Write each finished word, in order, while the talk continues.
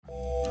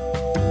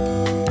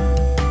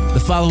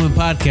following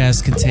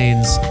podcast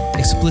contains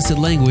explicit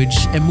language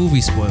and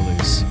movie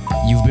spoilers.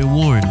 You've been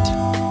warned.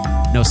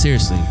 No,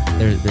 seriously,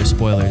 there's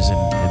spoilers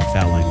and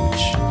foul language.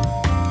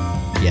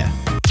 Yeah.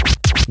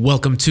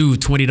 Welcome to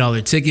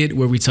 $20 Ticket,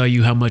 where we tell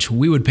you how much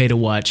we would pay to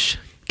watch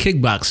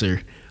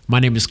Kickboxer. My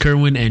name is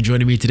Kerwin, and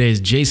joining me today is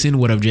Jason.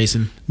 What up,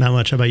 Jason? Not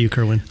much. How about you,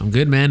 Kerwin? I'm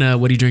good, man.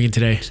 What are you drinking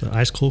today? So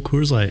ice cold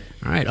Coors Light.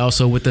 All right.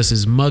 Also with us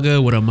is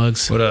Mugga. What up,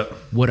 Muggs? What up?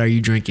 What are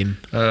you drinking?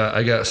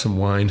 I got some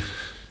wine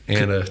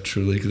and a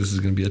Truly, because this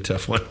is going to be a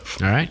tough one.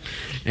 All right.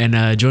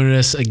 And joining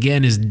us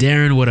again is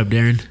Darren. What up,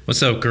 Darren?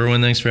 What's up, Kerwin?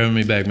 Thanks for having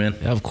me back, man.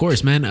 Of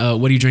course, man.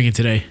 What are you drinking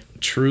today?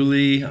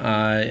 Truly,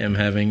 I am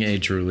having a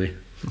Truly.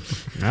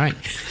 All right.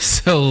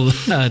 So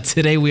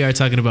today we are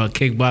talking about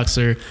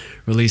Kickboxer,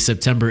 released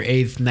September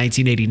 8th,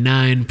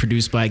 1989,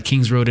 produced by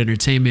Kings Road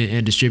Entertainment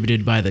and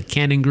distributed by the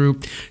Cannon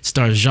Group.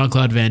 Stars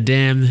Jean-Claude Van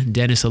Damme,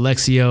 Dennis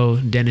Alexio,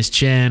 Dennis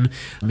Chan,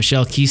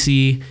 Michelle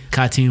Kesey,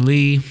 Katin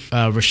Lee,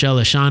 Rochelle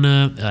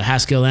Ashana,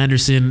 Haskell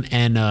Anderson,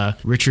 and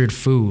Richard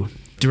Fu.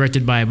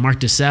 Directed by Mark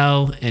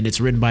DeSalle, and it's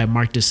written by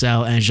Mark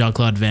DeSalle and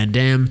Jean-Claude Van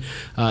Damme.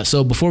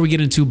 So before we get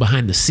into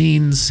behind the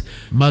scenes,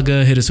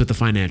 Mugga, hit us with the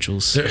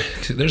financials.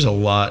 There's a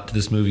lot to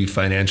this movie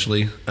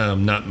financially,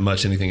 not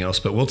much anything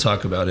else, but we'll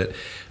talk about it.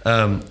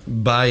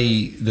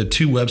 By the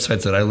two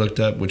websites that I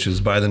looked up, which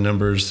is By the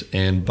Numbers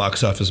and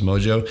Box Office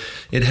Mojo,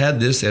 it had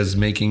this as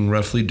making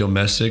roughly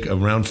domestic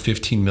around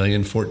 $15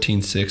 million,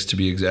 $14.6 to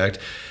be exact.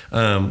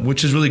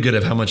 Which is really good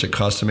of how much it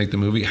costs to make the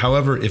movie.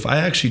 However, if I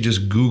actually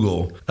just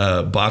Google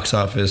box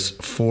office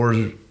for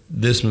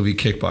this movie,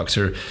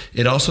 Kickboxer,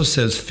 it also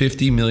says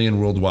 50 million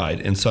worldwide.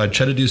 And so I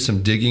tried to do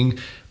some digging.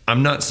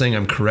 I'm not saying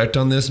I'm correct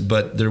on this,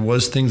 but there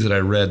was things that I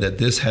read that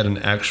this had an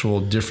actual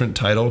different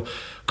title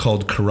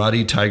called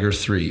Karate Tiger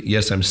 3.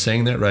 Yes, I'm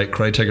saying that right,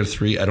 Karate Tiger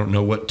 3. I don't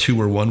know what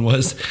 2 or 1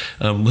 was,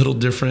 little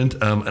different.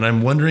 And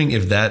I'm wondering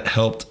if that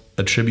helped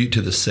attribute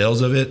to the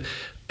sales of it.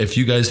 If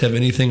you guys have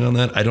anything on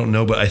that, I don't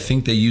know, but I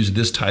think they used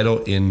this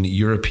title in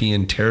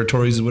European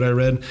territories is what I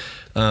read.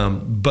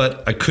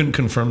 But I couldn't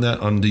confirm that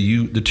on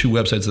the two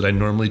websites that I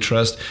normally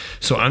trust.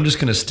 So I'm just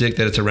going to stick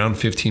that it's around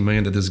 15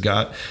 million that this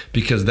got,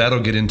 because that'll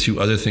get into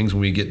other things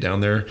when we get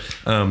down there.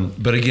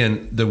 But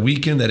again, the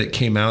weekend that it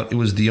came out, it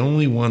was the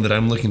only one that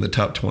I'm looking at the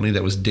top 20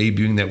 that was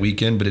debuting that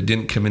weekend, but it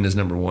didn't come in as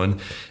number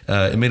 1.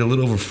 It made a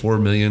little over 4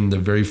 million the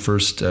very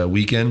first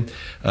weekend,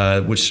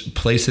 which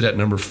placed it at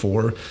number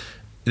 4.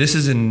 This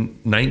is in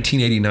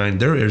 1989.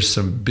 There are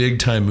some big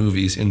time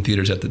movies in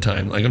theaters at the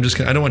time. Like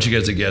I don't want you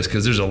guys to guess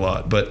because there's a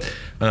lot, but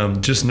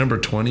just number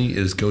 20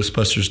 is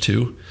Ghostbusters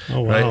 2.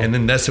 Oh, wow. Right? And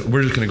then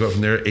we're just going to go from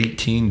there.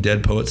 18,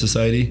 Dead Poet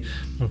Society.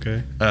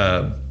 Okay.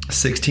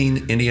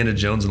 16, Indiana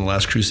Jones and the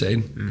Last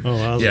Crusade. Oh,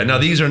 wow. Yeah, now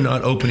these are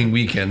not opening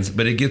weekends,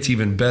 but it gets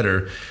even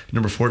better.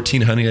 Number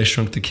 14, Honey, I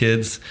Shrunk the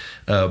Kids.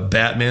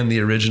 Batman,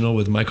 the original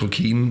with Michael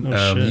Keaton.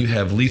 You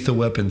have Lethal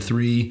Weapon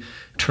 3.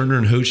 Turner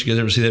and Hooch. You guys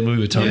ever see that movie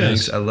with Tom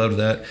Hanks? I love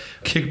that.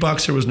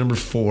 Kickboxer was number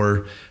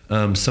 4.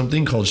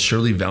 Something called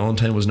Shirley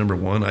Valentine was number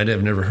 1. I'd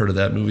have never heard of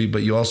that movie,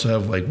 but you also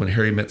have like When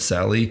Harry Met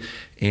Sally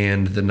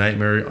and The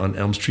Nightmare on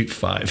Elm Street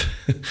 5.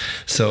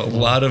 So a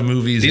lot of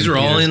movies. These are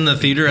all in the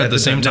theater at the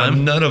same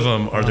time? None of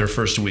them are their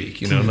first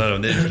week. None of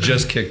them. They're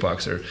just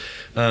Kickboxer.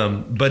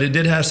 But it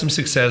did have some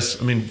success.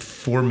 I mean,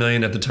 4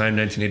 million at the time,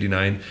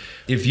 1989.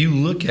 If you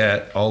look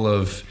at all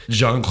of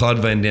Jean-Claude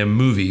Van Damme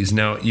movies,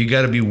 now you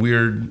got to be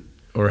weird,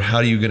 or how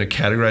are you going to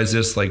categorize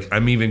this? Like,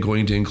 I'm even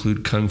going to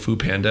include Kung Fu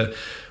Panda.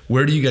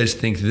 Where do you guys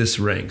think this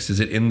ranks? Is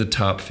it in the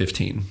top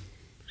 15,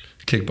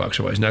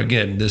 Kickboxer-wise? Now,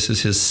 again, this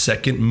is his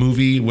second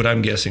movie, what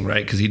I'm guessing,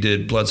 right? Because he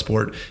did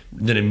Bloodsport,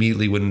 then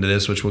immediately went into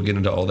this, which we'll get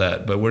into all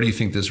that. But where do you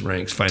think this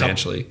ranks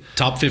financially?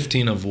 Top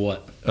 15 of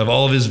what? Of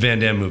all of his Van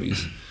Damme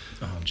movies.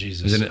 Oh,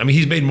 Jesus. I mean,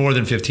 he's made more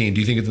than 15.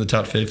 Do you think it's in the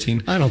top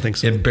 15? I don't think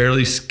so. It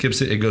barely skips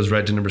it. It goes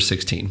right to number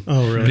 16.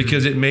 Oh, really?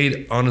 Because it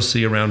made,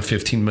 honestly, around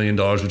 $15 million,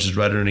 which is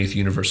right underneath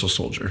Universal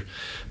Soldier.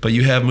 But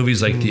you have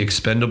movies like The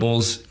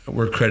Expendables.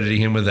 We're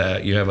crediting him with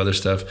that. You have other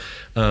stuff.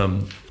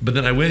 But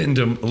then I went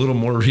into a little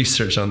more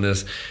research on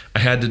this. I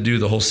had to do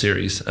the whole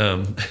series.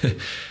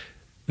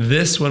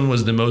 This one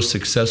was the most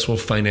successful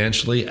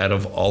financially out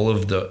of all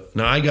of the...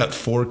 Now, I got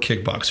 4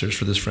 Kickboxers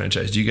for this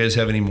franchise. Do you guys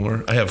have any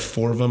more? I have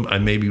 4 of them. I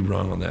may be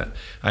wrong on that.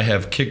 I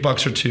have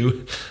Kickboxer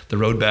 2, The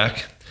Road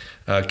Back,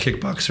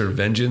 Kickboxer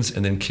Vengeance,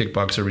 and then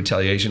Kickboxer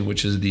Retaliation,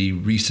 which is the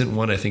recent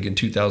one, I think, in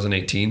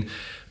 2018.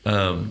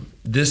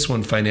 This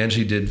one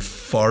financially did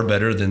far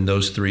better than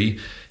those 3.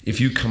 If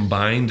you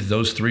combined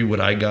those 3, what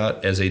I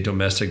got as a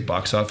domestic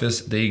box office,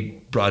 they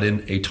brought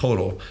in a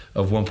total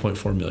of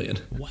 1.4 million.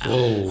 Wow.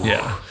 Whoa.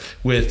 Yeah.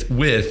 With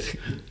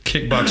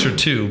Kickboxer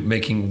 2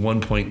 making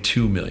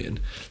 1.2 million.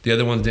 The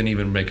other ones didn't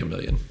even make $1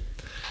 million.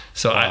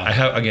 So wow. I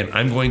have, again,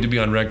 I'm going to be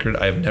on record.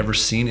 I have never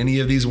seen any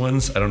of these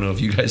ones. I don't know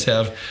if you guys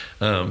have,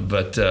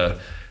 but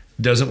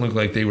doesn't look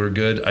like they were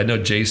good. I know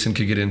Jason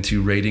could get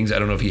into ratings. I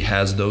don't know if he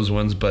has those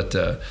ones, but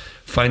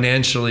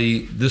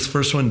financially, this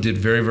first one did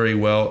very, very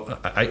well.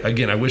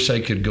 I wish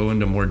I could go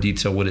into more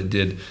detail what it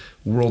did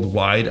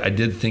worldwide. I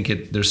did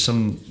think there's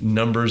some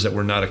numbers that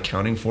we're not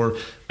accounting for.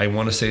 I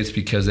want to say it's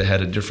because it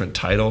had a different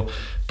title.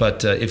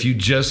 But if you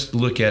just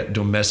look at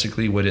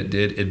domestically what it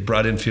did, it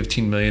brought in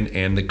 $15 million,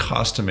 and the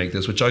cost to make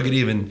this, which I'll get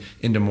even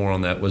into more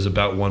on that, was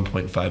about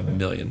 $1.5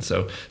 million.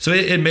 So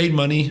it made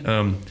money.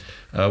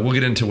 We'll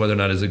get into whether or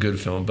not it's a good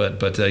film,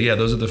 but yeah,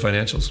 those are the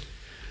financials.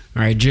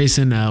 All right,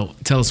 Jason,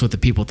 tell us what the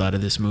people thought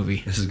of this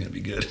movie. This is going to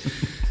be good.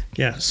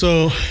 Yeah,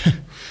 so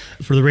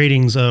for the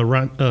ratings,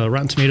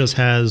 Rotten Tomatoes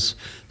has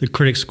the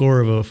critic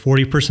score of a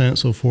 40%,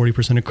 so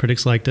 40% of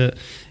critics liked it,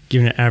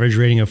 giving an average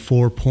rating of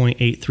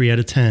 4.83 out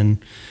of 10.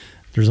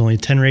 There's only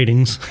 10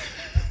 ratings.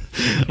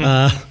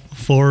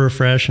 4 are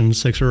fresh and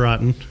 6 are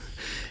rotten.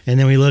 And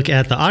then we look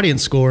at the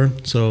audience score.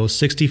 So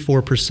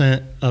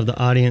 64% of the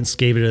audience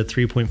gave it a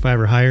 3.5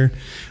 or higher,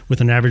 with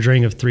an average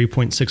rating of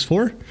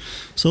 3.64.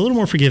 So a little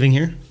more forgiving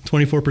here,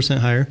 24%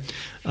 higher.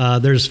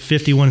 There's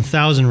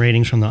 51,000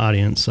 ratings from the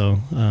audience, so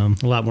a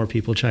lot more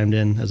people chimed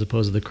in as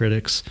opposed to the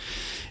critics.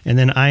 And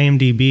then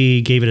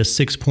IMDb gave it a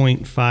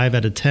 6.5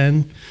 out of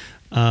 10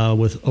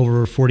 with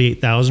over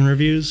 48,000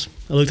 reviews.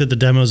 I looked at the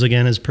demos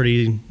again, as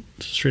pretty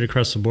straight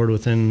across the board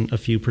within a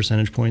few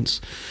percentage points.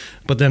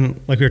 But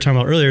then, like we were talking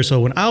about earlier, so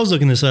when I was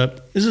looking this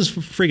up, this is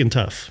freaking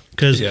tough,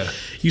 because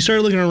you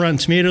started looking at Rotten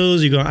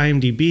Tomatoes, you go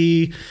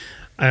IMDb.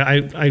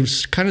 I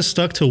kind of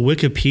stuck to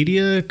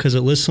Wikipedia because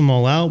it lists them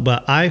all out,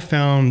 but I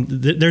found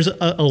there's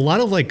a lot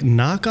of like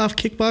knockoff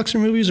kickboxer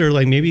movies, or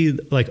like maybe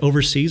like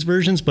overseas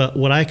versions. But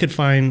what I could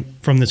find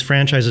from this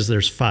franchise is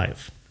there's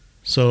 5.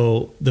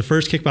 So the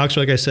first Kickboxer,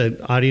 like I said,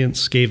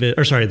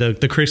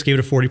 the critics gave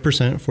it a 40%.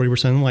 40%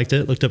 of them liked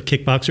it. Looked up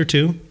Kickboxer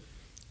 2,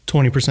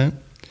 20%.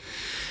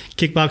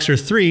 Kickboxer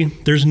 3,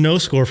 there's no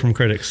score from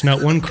critics.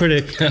 Not one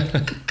critic.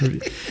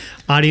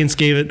 Audience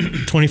gave it,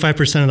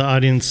 25% of the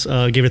audience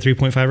gave it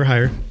 3.5 or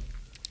higher.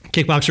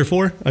 Kickboxer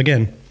 4,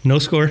 again, no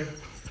score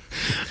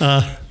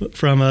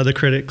from the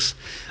critics.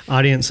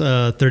 Audience,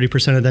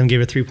 30% of them gave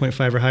it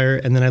 3.5 or higher.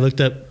 And then I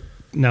looked up,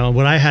 now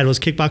what I had was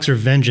Kickboxer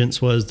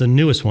Vengeance was the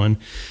newest one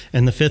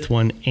and the 5th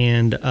one.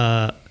 And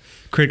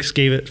critics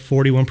gave it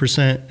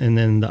 41%, and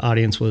then the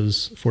audience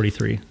was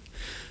 43%.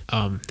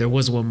 There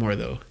was one more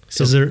though.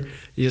 So, is there?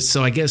 Yeah,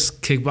 so I guess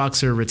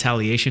Kickboxer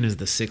Retaliation is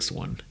the 6th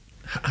one.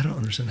 I don't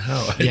understand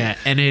how. Yeah,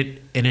 and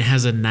it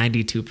has a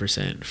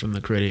 92% from the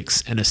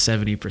critics and a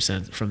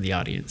 70% from the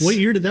audience. What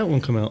year did that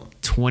one come out?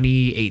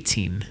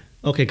 2018.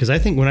 Okay, because I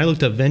think when I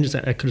looked up Vengeance,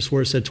 I could have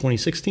swore it said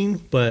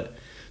 2016. But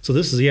so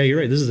this is, yeah, you're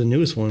right. This is the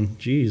newest one.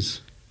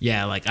 Jeez.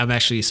 Yeah, like I'm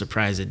actually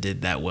surprised it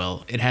did that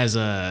well. It has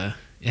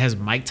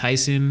Mike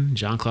Tyson,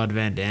 Jean-Claude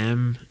Van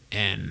Damme,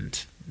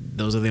 and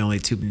those are the only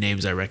 2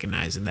 names I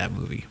recognize in that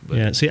movie. But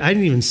yeah, see, I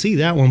didn't even see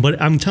that one, but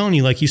I'm telling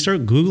you, like, you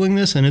start Googling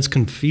this and it's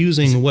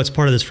confusing what's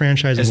part of this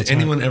franchise. Has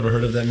anyone ever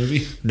heard of that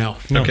movie? No.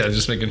 Okay, I was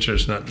just making sure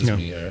it's not just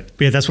me. All right.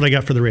 But yeah, that's what I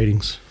got for the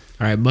ratings.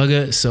 All right,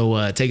 Mugga,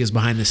 so take us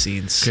behind the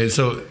scenes. Okay,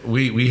 so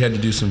we had to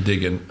do some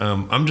digging.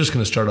 I'm just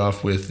going to start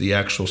off with the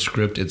actual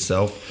script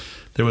itself.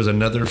 There was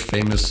another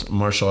famous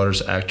martial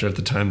arts actor at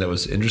the time that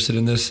was interested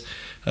in this,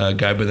 a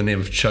guy by the name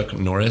of Chuck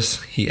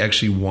Norris. He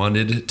actually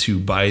wanted to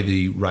buy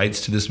the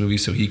rights to this movie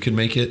so he could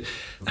make it.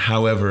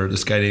 However,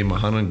 this guy named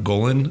Mohamed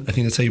Golan, I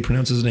think that's how you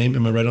pronounce his name,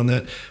 am I right on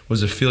that,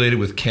 was affiliated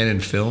with Canon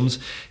Films,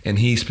 and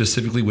he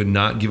specifically would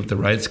not give up the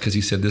rights because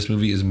he said this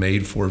movie is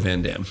made for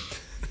Van Damme.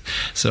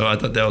 So I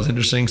thought that was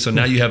interesting. So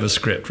now you have a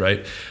script,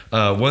 right?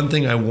 One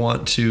thing I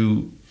want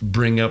to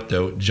bring up,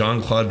 though,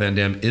 Jean-Claude Van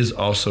Damme is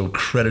also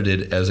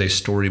credited as a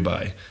story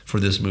by for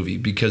this movie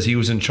because he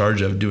was in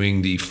charge of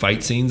doing the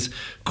fight scenes,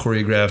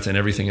 choreographed and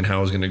everything and how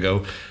it was going to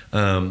go.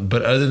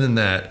 But other than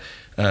that,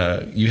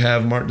 you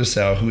have Marc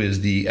Dessau, who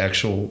is the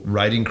actual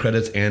writing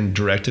credits and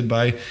directed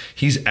by.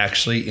 He's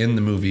actually in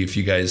the movie, if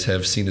you guys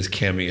have seen his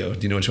cameo.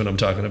 Do you know which one I'm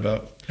talking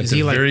about? At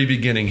the very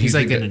beginning. He's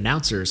like an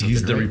announcer or something,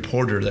 He's the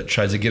reporter that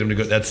tries to get him to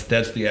go.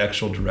 That's the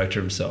actual director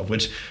himself,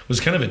 which was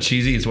kind of a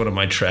cheesy. It's one of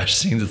my trash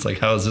scenes. It's like,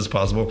 how is this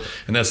possible?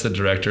 And that's the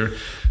director.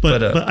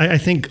 But I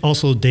think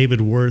also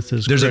David Worth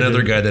is. There's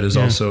another guy that is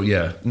also,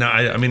 yeah. No,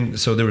 I mean,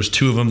 so there was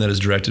 2 of them that is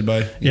directed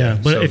by. Yeah,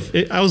 but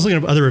I was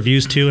looking at other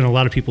reviews too, and a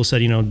lot of people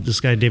said, this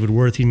guy David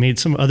Worth, he made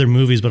some other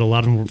movies, but a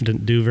lot of them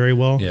didn't do very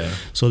well. Yeah.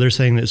 So they're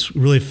saying this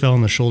really fell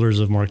on the shoulders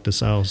of Marc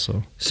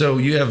Dessau. So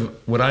you have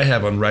what I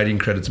have on writing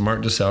credits: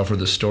 Marc Dessau for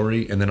the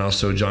story, and then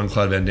also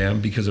Jean-Claude Van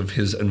Damme because of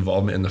his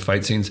involvement in the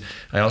fight scenes.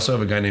 I also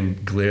have a guy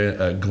named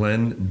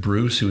Glenn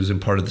Bruce who is in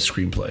part of the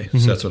screenplay. Mm-hmm.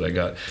 So that's what I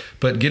got.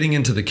 But getting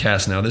into the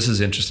cast now, this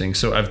is interesting.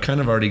 So I've kind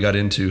of already got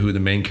into who the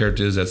main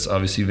character is. That's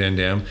obviously Van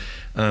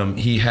Damme.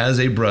 He has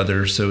a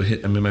brother. So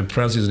I'm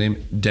pronouncing his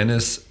name,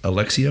 Dennis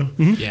Alexio.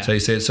 Mm-hmm. Yeah. That's how you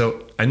say it.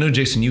 So I know,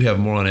 Jason, you have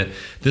more on it.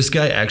 This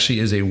guy actually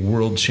is a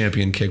world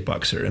champion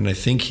kickboxer. And I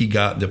think he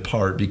got the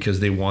part because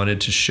they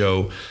wanted to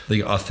show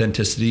the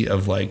authenticity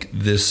of like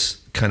this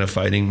kind of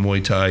fighting,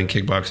 Muay Thai and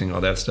kickboxing,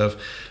 all that stuff.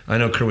 I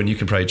know, Kerwin, you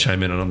can probably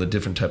chime in on the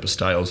different type of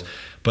styles.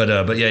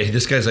 But yeah,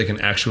 this guy's like an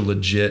actual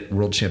legit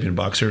world champion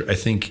boxer. I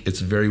think it's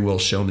very well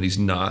shown that he's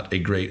not a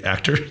great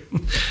actor.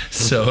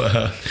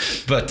 So,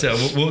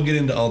 we'll get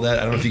into all that.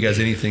 I don't know if you guys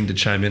have anything to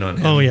chime in on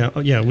him. Oh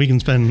yeah, we can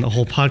spend a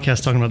whole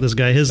podcast talking about this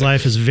guy. His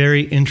life is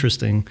very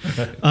interesting.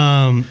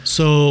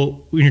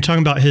 So when you're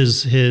talking about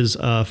his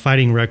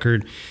fighting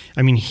record,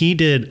 I mean, he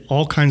did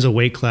all kinds of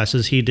weight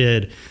classes. He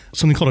did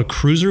something called a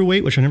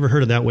cruiserweight, which I never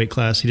heard of that weight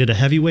class. He did a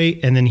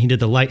heavyweight, and then he did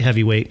the light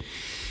heavyweight.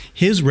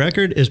 His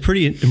record is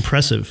pretty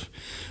impressive.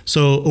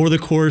 So over the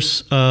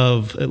course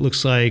of, it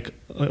looks like,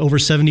 over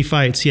 70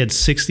 fights, he had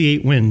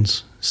 68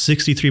 wins,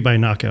 63 by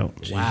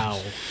knockout.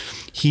 Wow.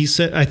 He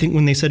said, I think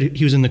when they said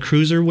he was in the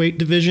cruiserweight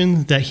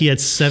division, that he had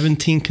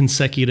 17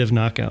 consecutive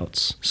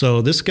knockouts.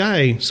 So this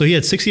guy, he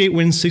had 68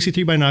 wins,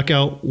 63 by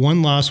knockout,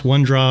 1 loss,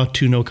 1 draw,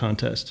 2 no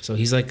contest. So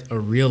he's like a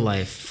real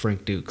life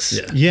Frank Dukes.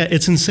 Yeah,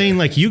 it's insane.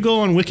 Like, you go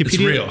on Wikipedia. It's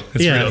real.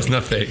 It's real. It's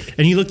not fake.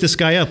 And you look this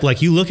guy up,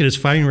 like, you look at his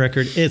fighting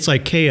record, it's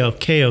like KO,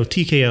 KO,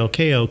 TKO,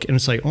 KO, and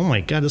it's like, oh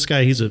my God, this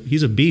guy, he's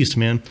a beast,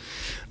 man.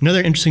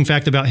 Another interesting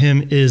fact about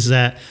him is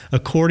that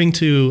according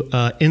to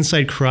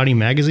Inside Karate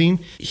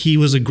Magazine, he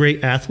was a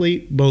great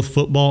athlete, both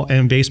football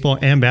and baseball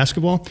and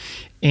basketball,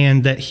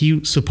 and that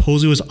he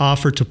supposedly was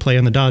offered to play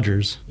on the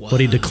Dodgers, but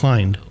he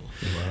declined.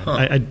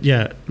 Wow.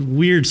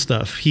 Weird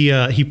stuff.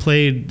 He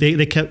played,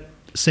 they kept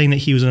saying that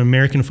he was an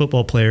American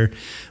football player,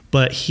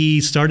 but he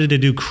started to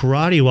do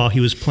karate while he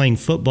was playing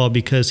football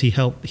because he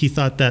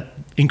thought that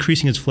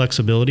increasing his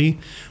flexibility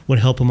would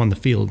help him on the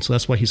field. So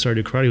that's why he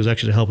started karate, was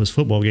actually to help his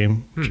football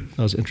game.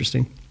 That was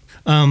interesting.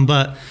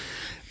 But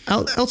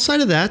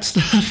outside of that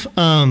stuff,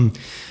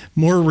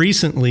 more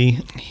recently,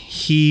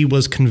 he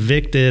was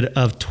convicted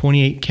of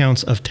 28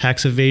 counts of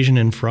tax evasion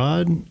and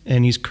fraud,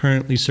 and he's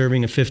currently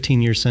serving a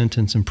 15-year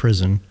sentence in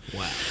prison.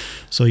 Wow.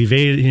 So he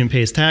didn't pay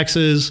his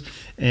taxes,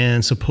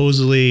 and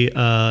supposedly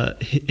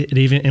it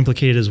even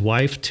implicated his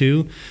wife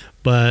too.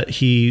 But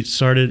he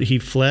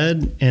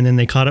fled, and then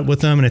they caught up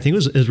with him. And I think it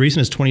was as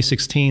recent as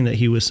 2016 that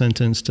he was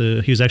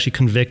he was actually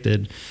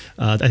convicted.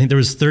 I think there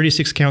was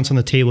 36 counts on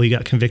the table. He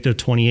got convicted of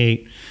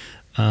 28.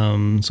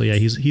 So yeah,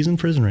 he's in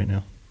prison right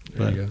now.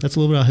 But that's a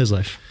little bit about his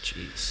life.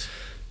 Jeez.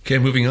 Okay,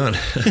 moving on.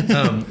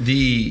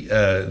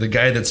 The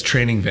guy that's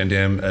training Van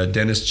Damme,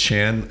 Dennis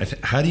Chan.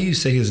 How do you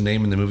say his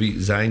name in the movie?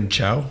 Zhang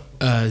Chao?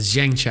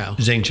 Zhang Chao.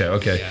 Zhang Chao,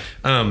 okay.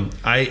 Yeah.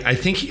 I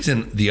think he's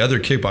in the other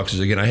Kickboxers.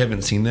 Again, I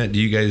haven't seen that. Do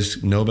you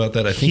guys know about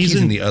that? I think he's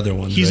in the other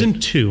one. He's in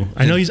 2.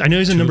 I know he's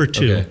in number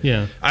 2. Okay.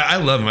 Yeah. I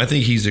love him. I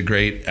think he's a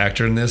great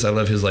actor in this. I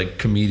love his like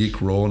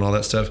comedic role and all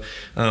that stuff.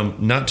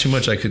 Not too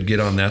much I could get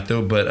on that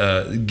though,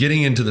 but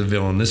getting into the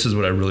villain, this is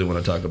what I really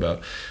want to talk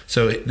about.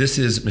 So this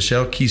is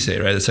Michel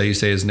Kisei, right? That's how you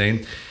say his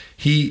name.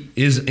 He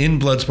is in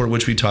Bloodsport,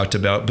 which we talked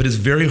about, but it's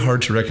very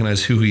hard to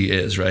recognize who he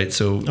is, right?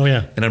 So,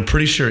 and I'm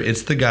pretty sure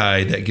it's the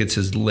guy that gets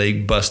his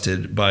leg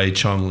busted by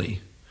Chong Li.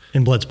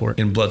 In Bloodsport.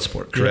 In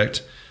Bloodsport,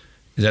 correct? Yeah.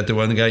 Is that the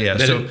one, the guy? Yeah.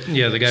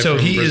 The guy so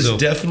from he Brazil.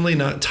 is definitely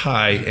not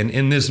Thai. And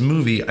in this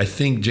movie, I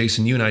think,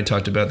 Jason, you and I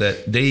talked about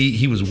that.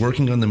 He was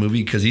working on the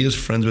movie because he is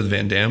friends with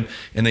Van Damme,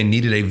 and they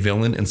needed a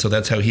villain, and so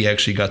that's how he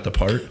actually got the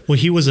part. Well,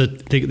 he was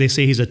they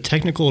say he's a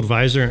technical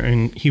advisor,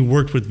 and he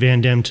worked with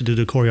Van Damme to do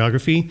the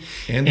choreography.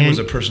 And he was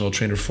a personal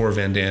trainer for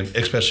Van Damme,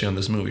 especially on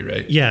this movie,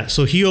 right? Yeah,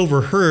 so he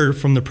overheard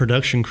from the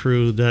production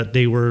crew that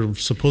they were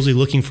supposedly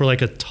looking for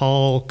like a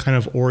tall, kind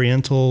of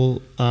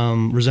Oriental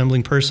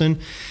resembling person.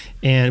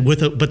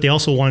 But they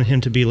also wanted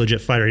him to be a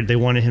legit fighter. They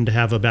wanted him to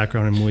have a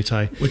background in Muay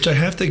Thai. Which I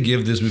have to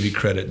give this movie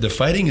credit. The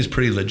fighting is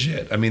pretty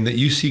legit. I mean, that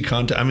you see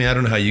content. I mean, I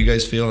don't know how you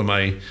guys feel.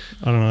 I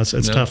don't know.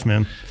 It's tough,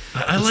 man.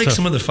 I like tough.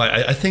 Some of the fight.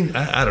 I think,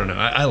 I don't know.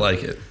 I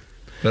like it.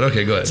 But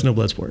okay, go ahead. It's no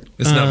Bloodsport.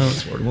 It's not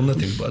Bloodsport. Well,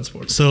 nothing's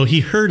Bloodsport. So he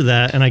heard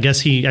that, and I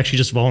guess he actually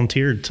just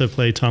volunteered to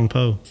play Tong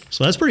Po.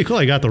 So that's pretty cool.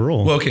 I got the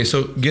role. Well, okay,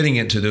 so getting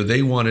into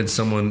they wanted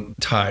someone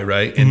Thai,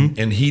 right?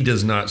 And he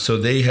does not. So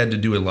they had to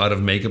do a lot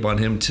of makeup on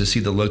him to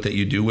see the look that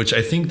you do, which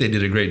I think they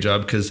did a great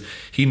job because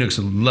he looks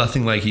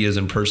nothing like he is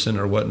in person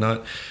or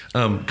whatnot.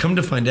 Come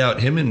to find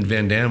out, him and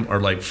Van Damme are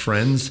like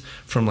friends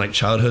from like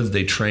childhoods.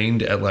 They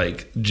trained at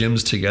like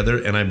gyms together,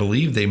 and I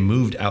believe they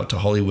moved out to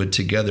Hollywood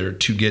together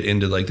to get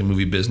into like the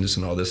movie business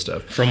and all this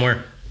stuff. From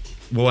where?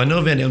 Well, I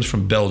know Van Damme's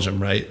from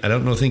Belgium, right? I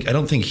don't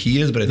think he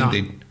is, but I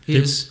think he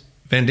is.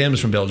 Van Damme is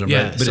from Belgium,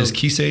 right? But is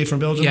Kisei from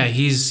Belgium? Yeah,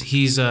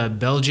 he's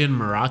Belgian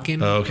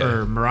Moroccan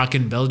or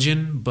Moroccan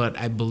Belgian, but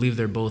I believe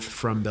they're both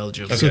from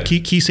Belgium. Okay. So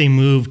Kisei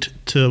moved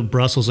to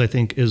Brussels, I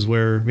think, is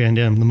where Van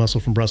Damme, the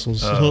muscle from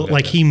Brussels.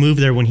 He moved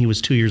there when he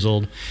was 2 years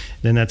old.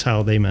 Then that's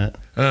how they met.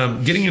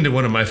 Getting into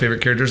one of my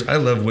favorite characters, I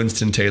love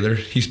Winston Taylor.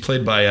 He's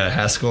played by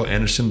Haskell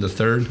Anderson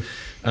III.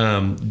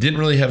 Didn't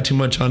really have too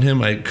much on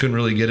him. I couldn't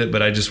really get it,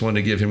 but I just wanted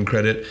to give him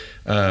credit.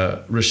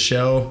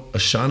 Rochelle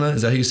Ashana,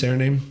 is that how you say her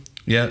name?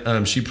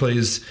 Yeah, she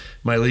plays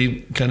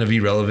Miley, kind of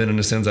irrelevant in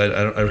a sense.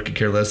 I could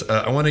care less.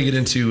 I want to get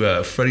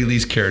into Freddie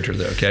Lee's character,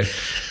 though. Okay,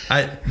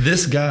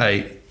 this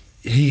guy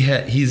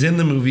he's in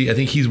the movie. I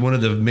think he's one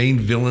of the main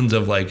villains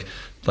of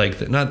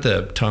not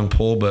the Tong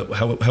Po, but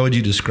how would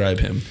you describe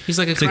him? He's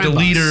like the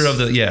leader of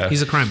the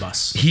He's a crime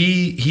boss.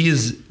 He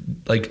is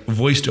like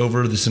voiced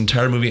over this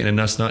entire movie, and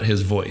that's not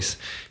his voice.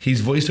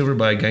 He's voiced over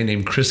by a guy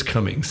named Chris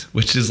Cummings,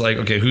 which is like,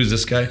 okay, who's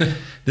this guy?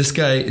 This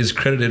guy is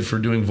credited for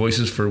doing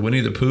voices for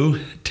Winnie the Pooh,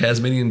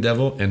 Tasmanian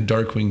Devil, and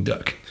Darkwing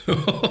Duck.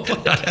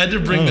 I had to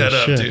bring that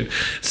up, dude.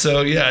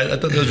 So yeah, I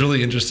thought that was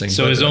really interesting.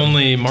 So his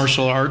only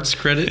martial arts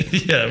credit?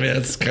 Yeah, I mean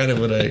that's kind of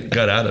what I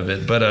got out of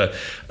it. But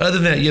other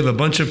than that, you have a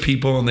bunch of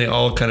people, and they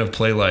all kind of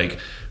play like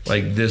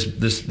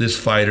this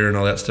fighter and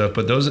all that stuff.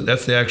 But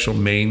that's the actual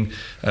main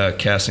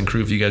cast and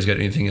crew. If you guys got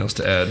anything else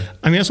to add,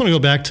 I mean, I just want to go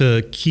back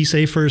to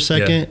Kisei for a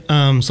second.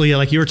 Yeah. So yeah,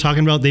 like you were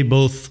talking about, they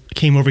both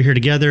came over here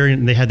together,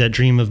 and they had that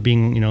dream of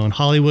being, in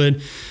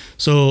Hollywood.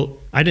 So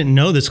I didn't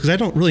know this because I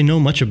don't really know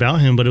much about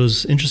him, but it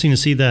was interesting to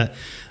see that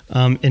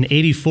in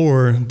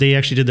 '84 they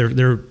actually did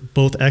they're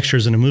both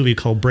extras in a movie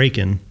called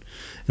Breakin'.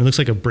 It looks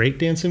like a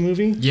breakdancing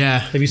movie. Yeah.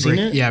 Have you seen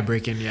it? Yeah,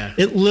 Breakin', yeah.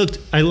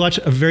 I watched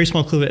a very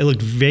small clip of it. It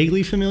looked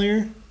vaguely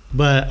familiar,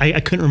 but I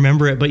couldn't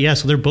remember it. But yeah,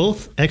 so they're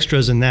both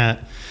extras in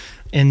that.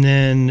 And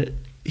then,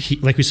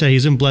 like we said,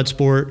 he's in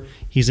Bloodsport.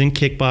 He's in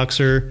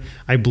Kickboxer.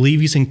 I believe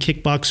he's in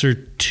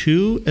Kickboxer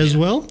 2 as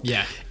well.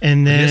 Yeah.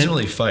 And then he doesn't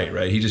really fight,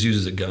 right? He just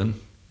uses a gun.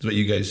 Is what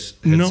you guys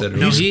had said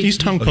earlier. He's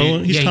Tong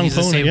Po. He's Tong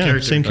Po.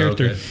 Same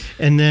character. Okay.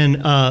 And then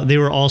they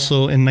were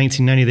also in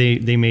 1990.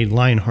 They made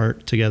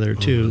Lionheart together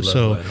too.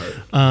 So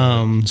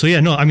yeah,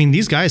 no, I mean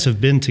these guys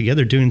have been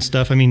together doing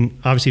stuff. I mean,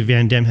 obviously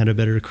Van Damme had a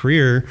better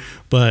career,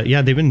 but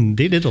yeah, they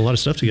did a lot of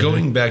stuff together.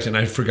 Going back, and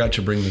I forgot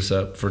to bring this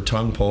up for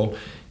Tong Po.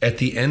 At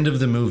the end of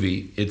the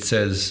movie, it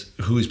says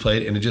who he's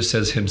played, and it just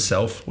says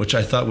himself, which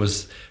I thought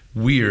was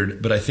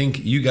weird, but I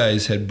think you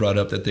guys had brought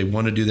up that they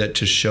want to do that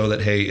to show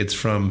that, hey, it's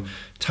from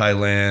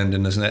Thailand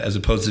and this and that, as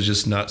opposed to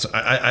just not. So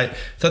I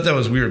thought that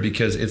was weird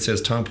because it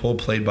says Tong Po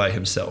played by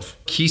himself.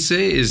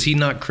 Kisei, is he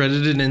not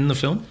credited in the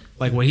film?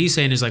 Like what he's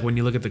saying is like when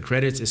you look at the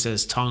credits, it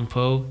says Tong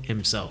Po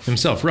himself.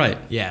 Himself, right?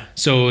 Yeah.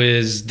 So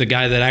is the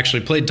guy that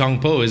actually played Tong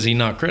Po, is he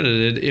not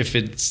credited? If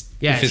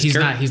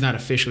he's not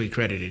officially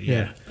credited.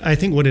 Yeah. I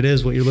think what it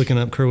is, what you're looking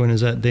up, Kerwin,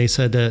 is that they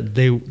said that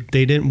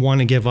they didn't want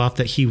to give off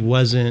that he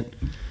wasn't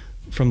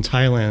from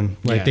Thailand.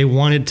 Like they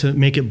wanted to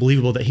make it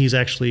believable that he's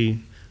actually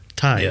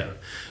Thai. Yeah.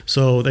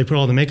 So they put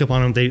all the makeup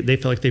on him. They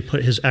felt like they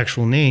put his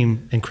actual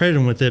name and credit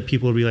him with it.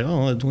 People would be like,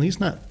 oh, well,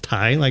 he's not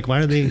Thai. Like, why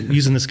are they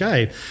using this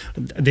guy?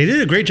 They did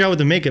a great job with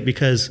the makeup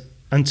because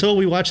until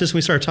we watched this and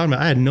we started talking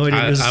about it, I had no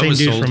idea it was the same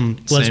dude from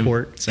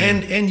Bloodsport.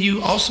 Same. And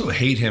you also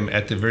hate him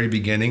at the very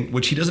beginning,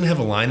 which he doesn't have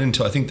a line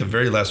until I think the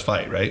very last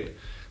fight, right?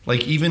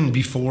 Like even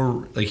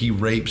before like he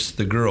rapes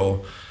the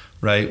girl,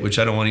 right? Which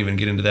I don't want to even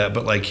get into that,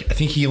 but like I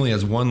think he only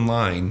has one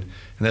line,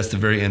 and that's the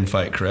very end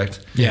fight,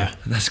 correct? Yeah.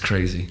 That's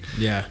crazy.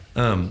 Yeah.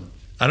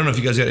 I don't know if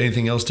you guys got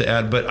anything else to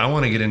add, but I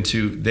want to get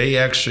into, they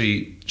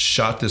actually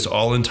shot this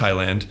all in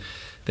Thailand.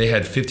 They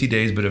had 50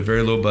 days, but a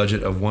very low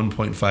budget of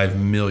 1.5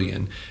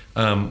 million.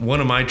 One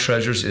of my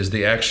treasures is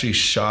they actually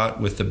shot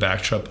with the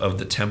backdrop of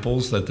the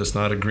temples. That's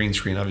not a green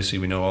screen. Obviously,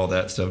 we know all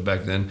that stuff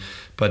back then.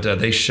 But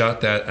they shot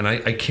that, and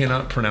I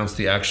cannot pronounce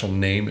the actual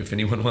name if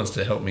anyone wants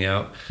to help me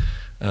out.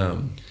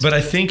 But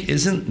I think,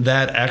 isn't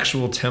that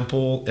actual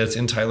temple that's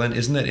in Thailand,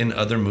 isn't that in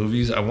other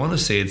movies? I want to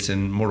say it's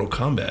in Mortal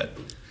Kombat.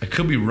 I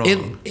could be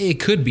wrong. It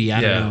could be. I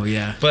don't know.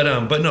 Yeah. But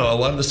no, a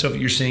lot of the stuff that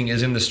you're seeing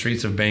is in the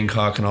streets of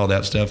Bangkok and all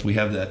that stuff. We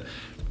have that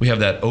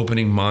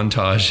opening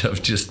montage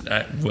of just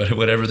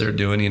whatever they're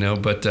doing, you know.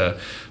 But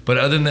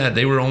other than that,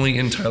 they were only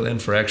in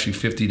Thailand for actually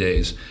 50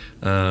 days,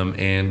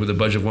 and with a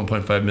budget of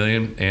 1.5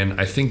 million.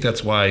 And I think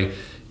that's why,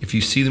 if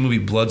you see the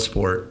movie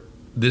Bloodsport,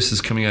 this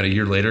is coming out a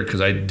year later because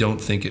I don't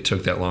think it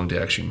took that long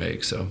to actually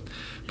make. So,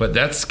 but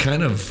that's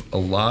kind of a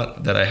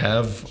lot that I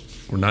have.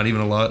 Or not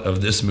even a lot of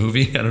this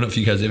movie. I don't know if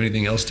you guys have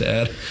anything else to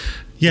add.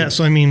 Yeah,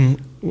 so I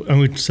mean,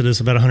 we've said this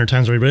about 100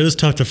 times already, but it was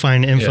tough to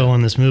find info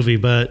on this movie.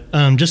 But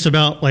just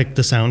about like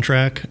the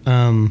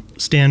soundtrack,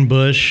 Stan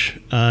Bush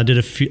did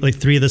a few, like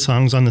 3 of the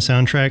songs on the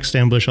soundtrack.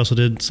 Stan Bush also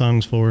did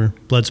songs for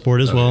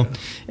Bloodsport as well. Yeah.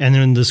 And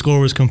then the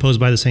score was composed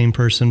by the same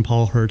person,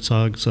 Paul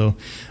Herzog. So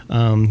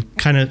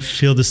kind of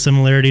feel the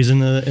similarities in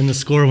the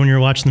score when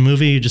you're watching the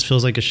movie. It just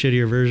feels like a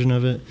shittier version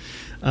of it.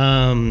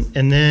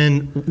 And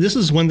then this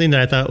is one thing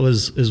that I thought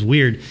is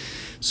weird.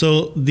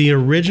 So the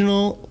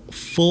original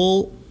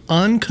full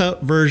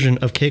uncut version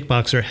of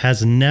Kickboxer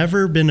has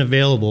never been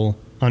available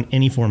on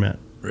any format.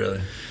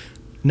 Really?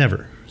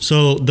 Never.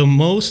 So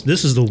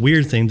this is the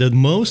weird thing. The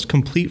most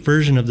complete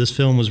version of this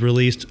film was the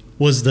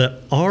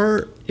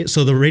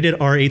rated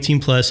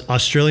R18 plus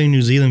Australia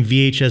New Zealand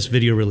VHS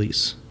video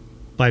release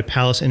by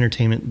Palace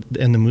Entertainment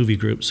and the movie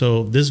group.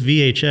 So this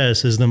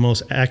VHS is the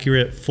most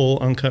accurate full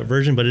uncut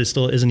version, but it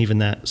still isn't even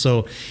that.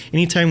 So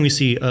anytime we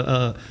see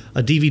a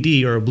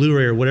DVD or a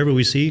Blu-ray or whatever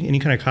we see, any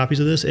kind of copies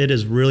of this, it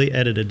is really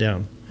edited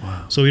down.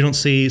 Wow. So we don't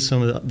see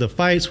some of the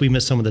fights, we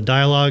miss some of the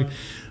dialogue.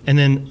 And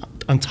then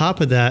on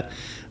top of that,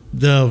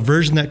 the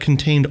version that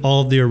contained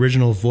all of the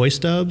original voice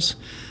dubs,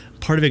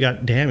 part of it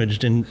got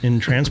damaged in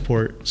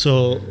transport.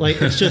 So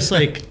like it's just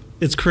like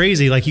it's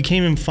crazy. Like you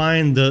can't even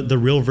find the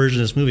real version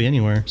of this movie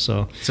anywhere.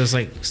 So it's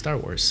like Star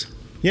Wars.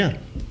 yeah.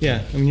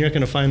 I mean, you're not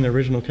going to find the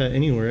original cut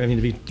anywhere. I mean,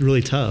 it'd be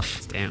really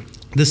tough. Damn.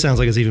 This sounds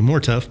like it's even more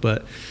tough,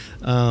 but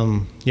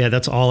yeah,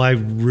 that's all I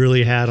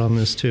really had on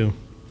this too.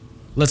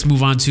 Let's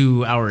move on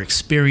to our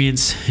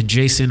experience.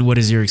 Jason, what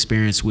is your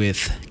experience with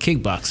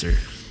Kickboxer?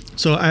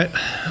 So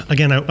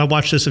I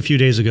watched this a few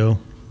days ago,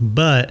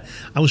 but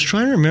I was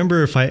trying to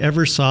remember if I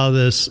ever saw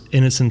this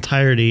in its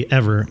entirety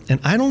ever, and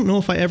I don't know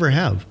if I ever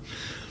have.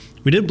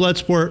 We did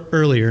Bloodsport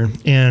earlier,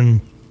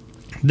 and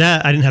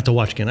that I didn't have to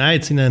watch again. I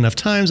had seen that enough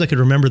times. I could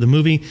remember the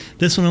movie.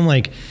 This one, I'm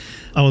like,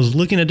 I was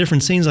looking at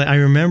different scenes. Like, I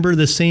remember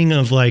the scene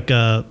of like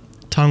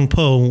Tong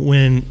Po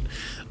when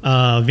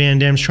Van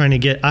Damme's trying to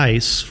get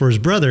ice for his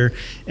brother,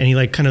 and he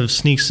like kind of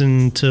sneaks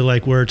into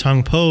like where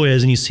Tong Po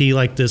is, and you see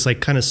like this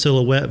like kind of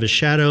silhouette of his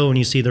shadow, and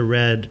you see the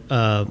red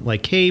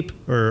like cape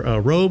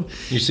or robe.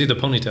 You see the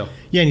ponytail.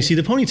 Yeah, and you see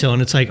the ponytail,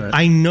 and it's like, right.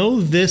 I know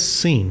this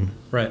scene,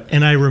 right?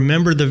 And I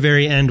remember the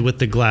very end with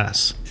the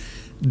glass.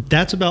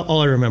 That's about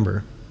all I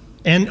remember.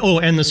 And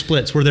the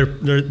splits where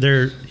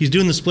they're he's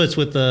doing the splits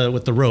with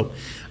the rope.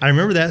 I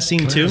remember that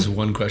scene too. There's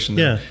one question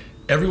though. Yeah.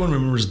 Everyone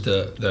remembers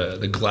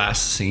the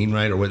glass scene,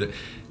 right? Or whether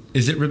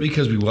is it really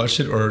because we watched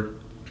it, or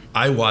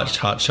I watched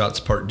Hot Shots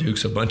Part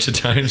Dukes a bunch of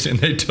times, and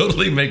they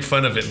totally make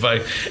fun of it.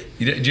 By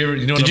did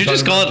you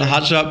just call it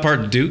Hot Shot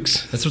Part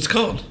Dukes? That's what it's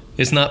called.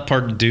 It's not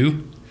Part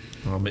Do.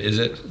 Is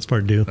it? It's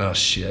Part Do. Oh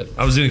shit!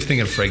 I was thinking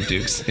of Frank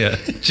Dukes. Yeah,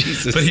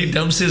 Jesus. But he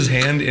dumps his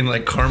hand in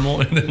like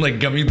caramel and then like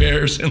gummy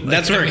bears, and like,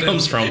 that's where it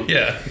comes from.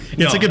 Yeah.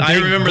 No, it's like I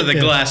remember the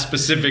glass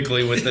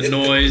specifically with the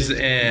noise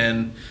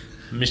and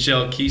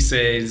Michelle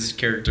Keesey's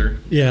character.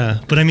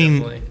 Yeah, but I mean,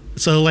 Definitely.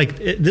 So like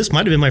this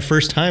might have been my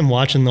first time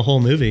watching the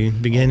whole movie,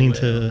 beginning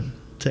to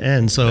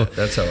end. So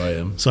that's how I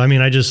am. So I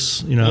mean, I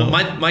just Well,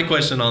 my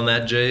question on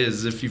that, Jay,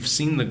 is if you've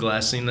seen the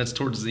glass scene, that's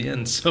towards the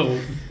end. So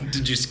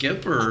did you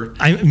skip or?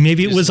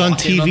 Maybe it was on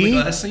TV. On the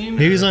glass scene,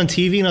 maybe it was on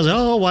TV, and I was like,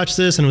 oh, I'll watch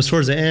this, and it was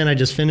towards the end. I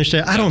just finished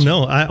it. I don't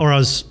know, or I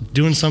was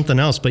doing something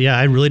else. But yeah,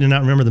 I really did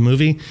not remember the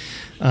movie.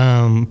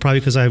 Probably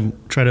because I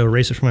try to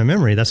erase it from my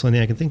memory. That's the only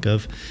thing I can think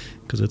of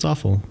because it's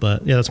awful.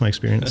 But yeah, that's my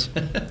experience.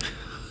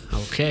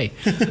 Okay.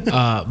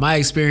 My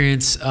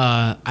experience,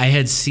 I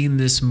had seen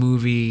this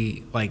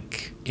movie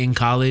like in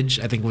college.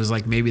 I think it was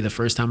like maybe the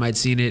first time I'd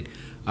seen it.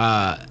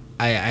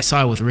 I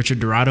saw it with Richard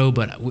Dorado,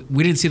 but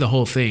we didn't see the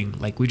whole thing.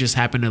 Like we just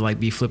happened to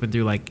like be flipping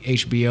through like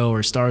HBO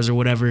or Stars or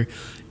whatever,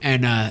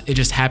 and it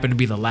just happened to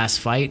be the last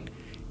fight,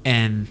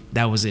 and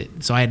that was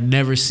it. So I had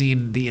never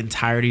seen the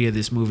entirety of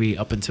this movie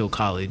up until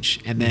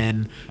college, and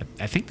then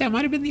I think that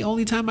might have been the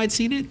only time I'd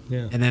seen it.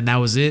 Yeah. And then that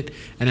was it.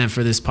 And then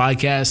for this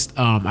podcast,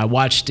 I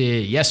watched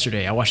it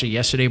yesterday. I watched it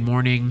yesterday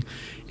morning,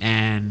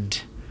 and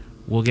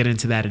we'll get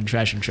into that in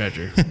Trash and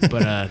Treasure.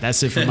 But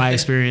that's it for my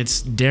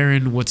experience.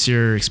 Darren, what's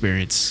your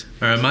experience?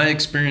 All right, my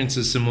experience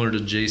is similar to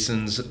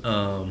Jason's.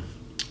 I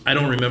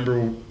don't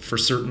remember for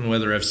certain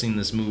whether I've seen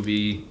this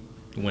movie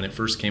when it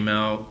first came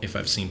out, if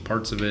I've seen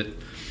parts of it.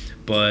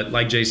 But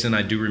like Jason,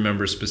 I do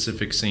remember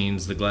specific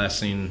scenes. The glass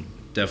scene,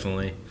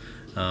 definitely.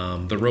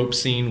 The rope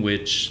scene,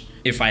 which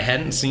if I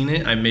hadn't seen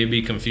it, I may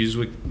be confused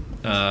with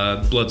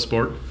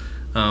Bloodsport.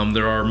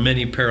 There are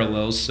many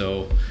parallels,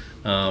 so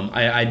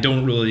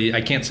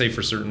I can't say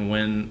for certain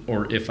when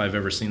or if I've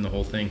ever seen the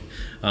whole thing.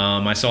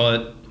 I saw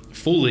it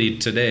fully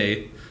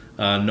today,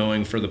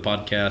 knowing for the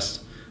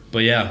podcast. But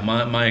yeah,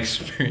 my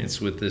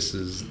experience with this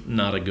is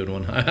not a good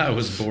one. I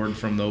was bored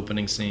from the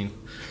opening scene.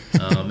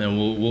 And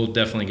we'll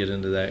definitely get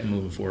into that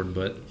moving forward,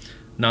 but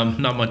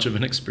not much of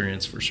an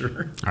experience for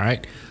sure. All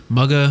right.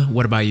 Mugga,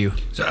 what about you?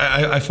 So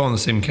I fall in the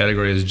same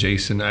category as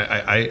Jason.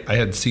 I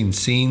had seen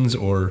scenes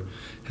or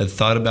had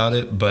thought about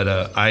it, but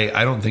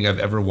I don't think I've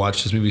ever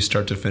watched this movie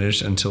start to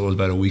finish until it was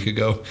about a week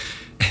ago.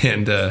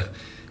 And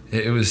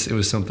it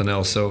was something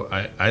else. So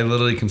I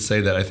literally can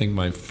say that I think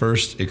my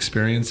first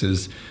experience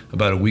is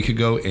about a week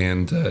ago,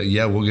 and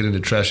yeah, we'll get into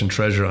Trash and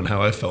Treasure on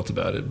how I felt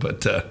about it,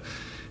 but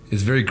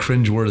it's very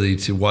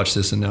cringeworthy to watch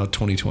this in now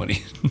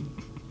 2020.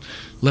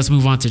 Let's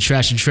move on to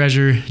Trash and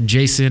Treasure.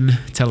 Jason,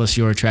 tell us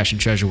your Trash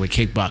and Treasure with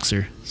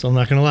Kickboxer. So I'm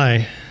not going to lie,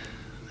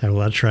 I have a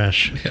lot of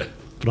trash, Yeah.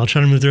 but I'll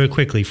try to move through it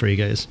quickly for you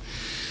guys.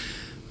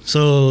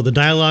 So the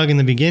dialogue in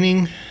the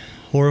beginning,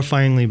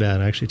 horrifyingly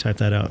bad. I actually typed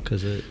that out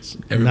because it's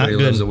Everybody not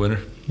good. loves a winner.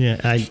 Yeah,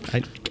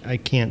 I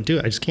can't do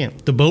it. I just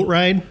can't. The boat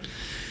ride,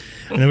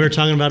 and we were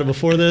talking about it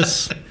before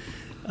this.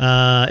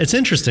 It's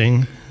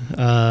interesting.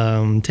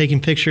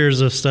 Taking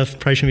pictures of stuff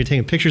probably shouldn't be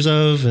taking pictures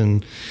of,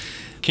 and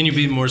Can you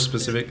be more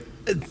specific?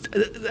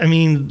 I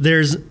mean,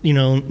 there's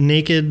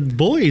naked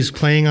boys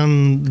playing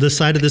on the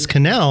side of this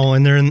canal,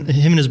 and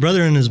him and his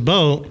brother in his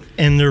boat,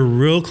 and they're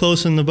real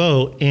close in the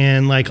boat,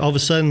 and like all of a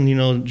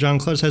sudden, John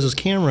Clutch has his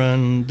camera,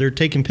 and they're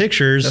taking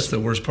pictures. That's the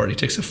worst part. He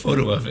takes a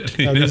photo of it.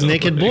 Of these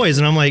naked boys,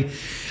 and I'm like,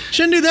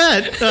 shouldn't do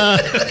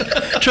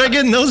that. Try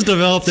getting those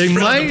developed. They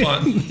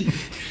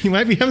you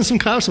might be having some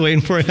cops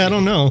waiting for it. I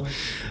don't know.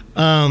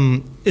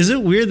 Is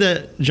it weird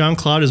that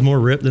Jean-Claude is more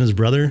ripped than his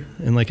brother,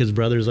 and like his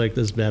brother's like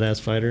this badass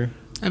fighter?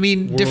 I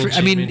mean, World different.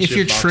 I mean, if championship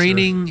you're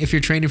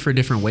boxer. training for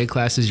different weight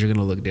classes, you're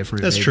gonna look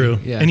different. That's maybe. true.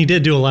 Yeah. And he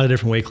did do a lot of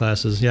different weight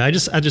classes. Yeah, I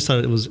just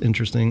thought it was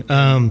interesting.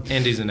 And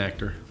he's an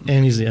actor.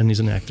 And he's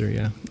an actor.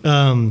 Yeah.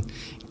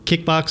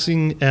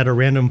 Kickboxing at a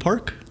random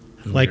park.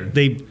 Like Weird.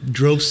 they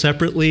drove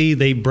separately.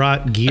 They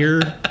brought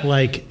gear.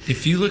 Like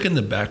If you look in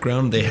the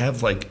background, they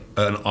have like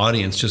an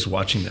audience just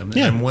watching them. And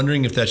Yeah. I'm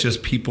wondering if that's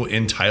just people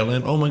in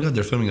Thailand. Oh my God,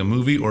 they're filming a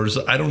movie, or is,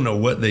 I don't know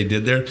what they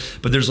did there.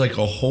 But there's like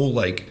a whole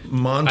like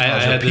montage I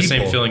of had people. the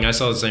same feeling. I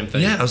saw the same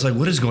thing. Yeah, I was like,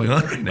 what is going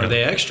on right now? Are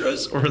they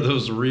extras or are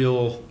those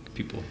real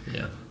people?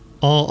 Yeah.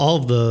 all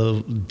of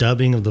the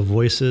dubbing of the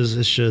voices.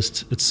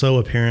 It's so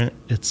apparent.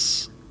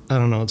 I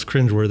don't know. It's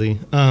cringeworthy.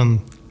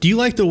 Do you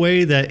like the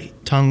way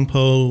that Tong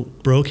Po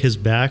broke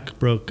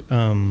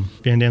Van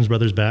Damme's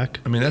brother's back?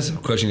 I mean, that's a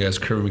question you ask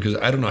Kerwin, because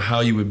I don't know how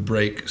you would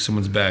break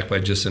someone's back by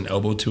just an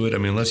elbow to it. I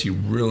mean, unless you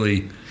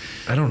really,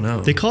 I don't know.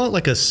 They call it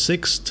like a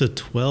 6 to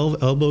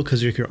 12 elbow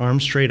because your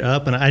arm's straight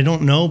up. And I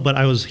don't know, but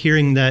I was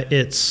hearing that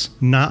it's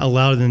not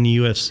allowed in the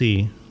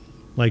UFC.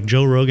 Like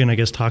Joe Rogan, I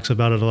guess, talks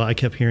about it a lot. I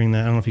kept hearing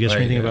that. I don't know if you guys heard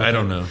anything about it. I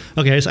don't know.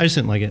 Okay, I just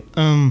didn't like it.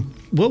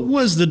 What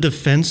was the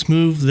defense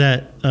move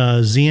that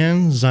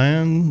Zion,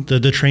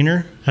 the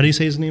trainer, how do you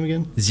say his name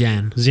again?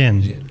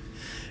 Xian.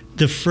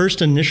 The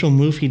first initial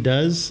move he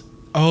does,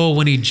 Oh,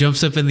 when he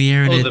jumps up in the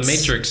air and Oh, the it's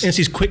Matrix. and it's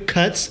these quick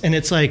cuts, and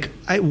it's like,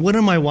 what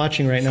am I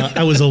watching right now?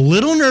 I was a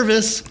little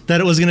nervous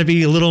that it was going to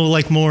be a little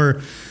like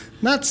more,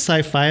 not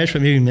sci-fi-ish,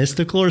 but maybe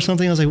mystical or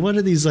something. I was like, what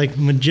are these like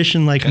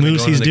magician-like Kinda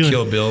moves going he's into doing?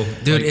 Kill Bill.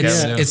 Dude,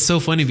 like, it's so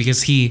funny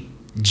because he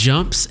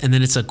jumps and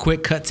then it's a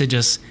quick cut to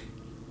just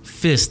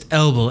fist,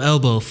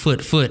 elbow,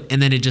 foot,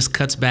 and then it just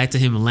cuts back to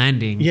him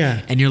landing.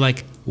 Yeah. And you're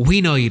like,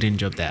 we know you didn't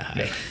jump that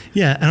high.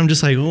 Yeah, and I'm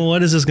just like, well,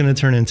 what is this going to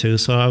turn into?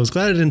 So I was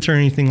glad it didn't turn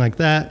anything like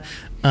that.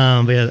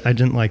 But yeah, I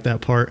didn't like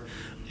that part.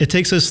 It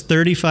takes us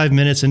 35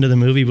 minutes into the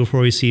movie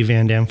before we see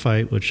Van Damme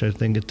fight, which I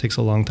think it takes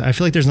a long time. I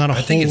feel like there's not a I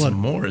whole think it's lot.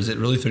 more. Is it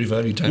really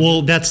 35? You timed Well,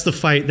 it? that's the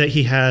fight that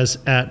he has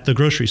at the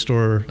grocery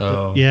store.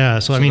 Oh. Yeah,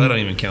 so I mean, I don't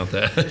even count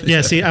that.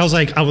 yeah, see, I was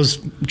like, I was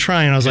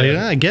like,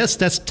 Yeah. I guess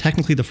that's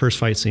technically the first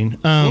fight scene.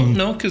 Well,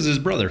 no, because his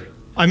brother.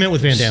 I meant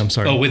with Van Damme,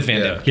 sorry. Oh, with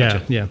Van Yeah. Damme. Yeah,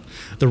 Gotcha. yeah.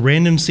 The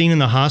random scene in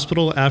the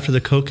hospital after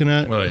the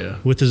coconut Oh, yeah.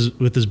 with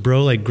his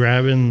bro like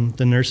grabbing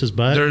the nurse's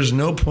butt. There's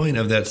no point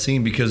of that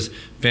scene because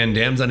Van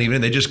Damme's not even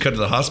in. They just cut to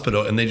the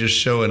hospital and they just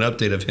show an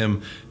update of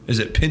him. Is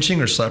it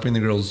pinching or slapping the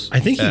girl's I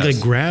think he ass? like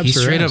grabs He her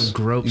straight ass. up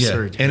gropes Yeah,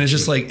 her. and it's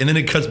just like, and then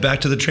it cuts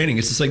back to the training.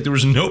 It's just like there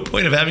was no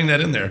point of having that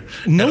in there.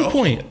 No At all.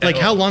 point. At Like,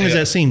 how all. long is Yeah.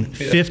 that scene?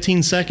 Yeah.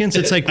 15 seconds?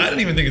 It's like, I don't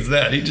even think it's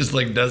that. He just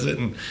like does it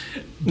and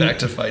back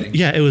to fighting.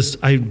 yeah, it was.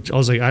 I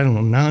was like, I don't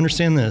know, now I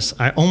understand this.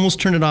 I almost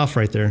turned it off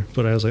right there,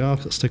 but I was like, oh,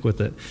 I'll stick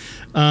with it.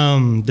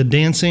 The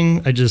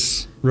dancing, I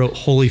just wrote,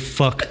 holy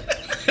fuck.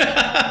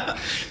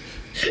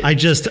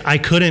 I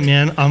couldn't,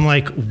 man. I'm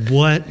like,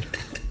 what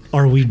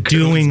are we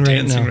doing right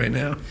dancing now? right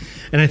now.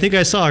 And I think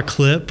I saw a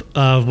clip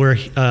of where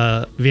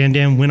Van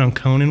Damme went on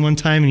Conan one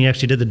time and he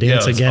actually did the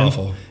dance it's again.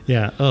 awful.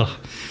 Yeah. Ugh.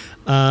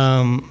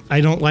 I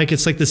don't like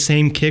it's like the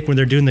same kick when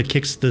they're doing the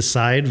kicks to the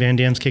side. Van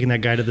Damme's kicking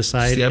that guy to the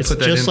side. See, I it's put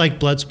that just in- like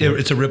Bloodsport.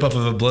 It's a ripoff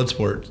of a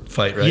Bloodsport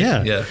fight, right?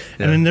 Yeah. Yeah.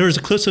 And then there was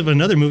a clip of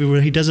another movie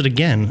where he does it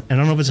again. And I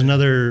don't know if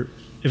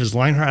it's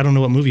Lionheart. I don't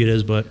know what movie it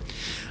is, but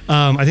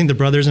I think the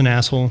brother's an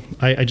asshole.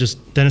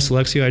 Dennis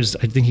Alexio,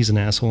 I think he's an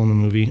asshole in the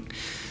movie.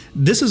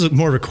 This is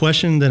more of a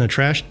question than a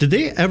trash. Did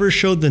they ever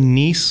show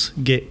Xian's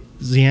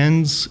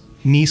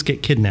niece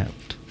get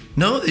kidnapped?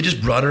 No, they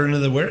just brought her into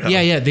the warehouse.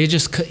 Yeah.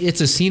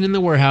 It's a scene in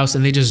the warehouse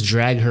and they just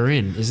drag her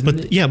in, isn't it?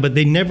 But yeah, but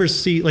they never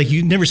see, like,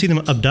 you never see them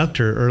abduct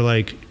her or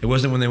like, It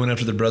wasn't when they went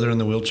after the brother in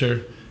the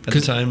wheelchair at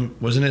the time,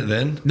 wasn't it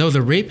then? No,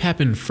 the rape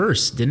happened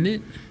first, didn't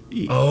it?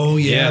 Oh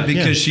yeah, Yeah.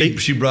 because Yeah,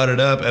 she brought it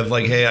up of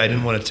like, hey, I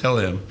didn't want to tell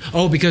him.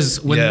 Oh,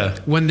 because Yeah.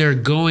 when they're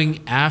going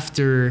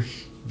after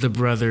the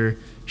brother,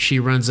 she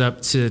runs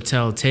up to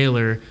tell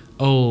Taylor,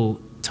 "Oh,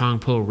 Tong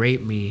Po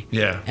raped me."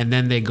 Yeah. And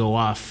then they go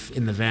off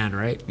in the van,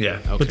 right? Yeah.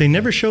 Okay. but they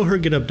never show her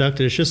get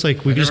abducted. It's just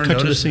like we I just never cut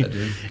to the noticed scene. that,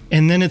 dude.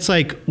 And then it's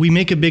like we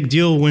make a big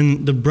deal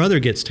when the brother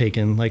gets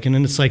taken, like, and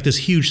then it's like this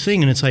huge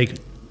thing, and it's like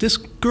this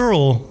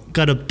girl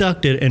got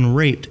abducted and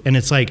raped, and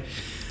it's like.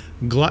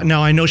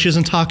 Now I know she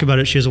doesn't talk about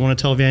it. She doesn't want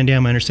to tell Van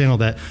Damme. I understand all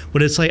that,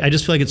 but it's like I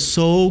just feel like it's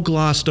so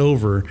glossed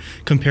over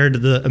compared to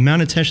the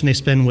amount of attention they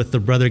spend with the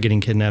brother getting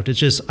kidnapped. It's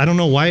just I don't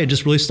know why it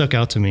just really stuck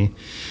out to me.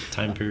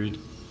 Time period.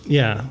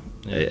 Yeah.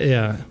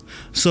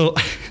 So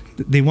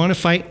they want to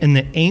fight in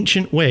the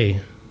ancient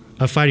way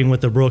of fighting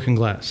with the broken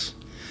glass.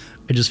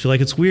 I just feel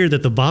like it's weird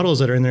that the bottles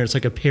that are in there, it's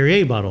like a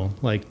Perrier bottle.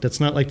 Like, that's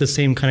not like the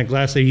same kind of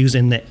glass they used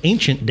in the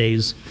ancient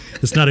days.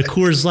 It's not a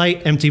Coors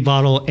Light empty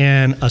bottle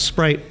and a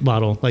Sprite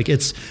bottle. Like,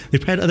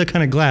 they've had other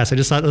kind of glass. I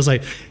just thought it was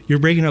like, you're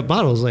breaking up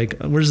bottles. Like,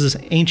 where's this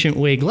ancient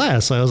way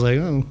glass? So I was like,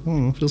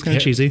 oh, feels kind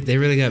of cheesy. They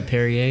really got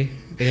Perrier.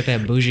 They got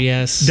that bougie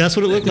ass. That's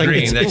what it looked like.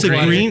 green, It's that's a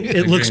green. green. It's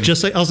It a looks green.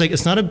 just like, I was like,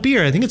 it's not a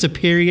beer. I think it's a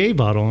Perrier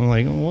bottle. I'm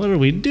like, what are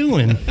we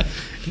doing?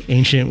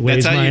 Ancient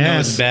ways That's how my you know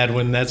ass. it's bad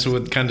when that's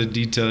what kind of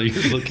detail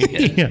you're looking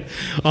at. Yeah.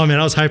 Oh man,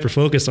 I was hyper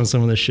focused on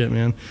some of this shit,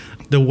 man.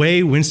 The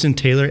way Winston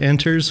Taylor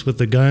enters with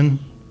the gun,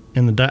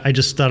 And I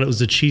just thought it was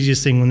the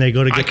cheesiest thing when they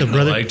go to get the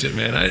brother. I liked it,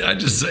 man.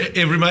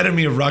 It reminded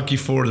me of Rocky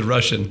IV, the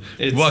Russian,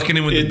 walking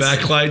in with the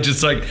backlight,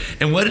 just like.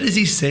 And what does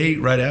he say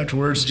right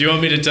afterwards? Do you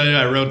want me to tell you?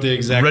 I wrote the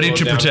exact. Ready quote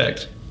to down.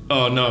 protect.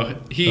 Oh no,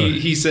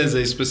 he says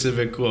a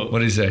specific quote. What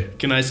did he say?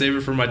 Can I save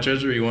it for my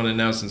treasure? Or you want it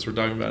now since we're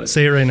talking about it?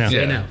 Say it right now. Yeah.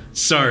 Right now.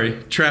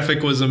 Sorry,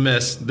 traffic was a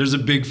mess. There's a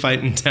big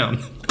fight in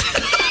town.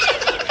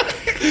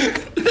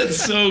 That's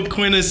so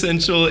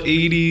quintessential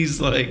 80s,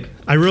 like.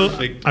 I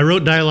perfect.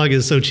 wrote dialogue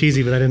is so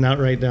cheesy, but I did not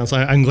write down. So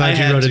I'm glad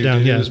you wrote it down.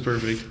 Dude, Yeah, it was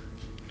perfect.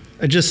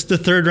 Just the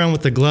third round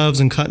with the gloves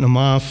and cutting them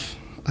off.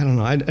 I don't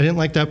know. I didn't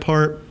like that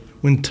part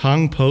when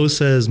Tong Po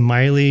says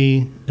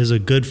Miley is a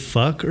good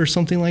fuck or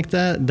something like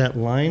that. That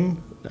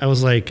line, I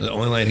was like, The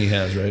only line he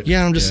has, right?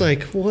 yeah. I'm just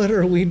like, what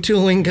are we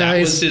doing, That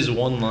was guys? his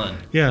one line.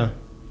 Yeah,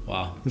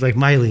 Wow. he's like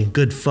Miley,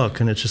 good fuck,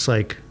 and it's just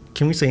like,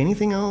 can we say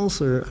anything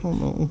else or I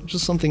don't know,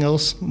 just something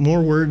else,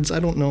 more words. I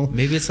don't know.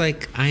 Maybe it's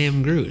like I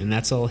am Groot, and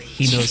that's all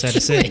he knows how to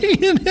say.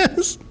 It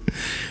is.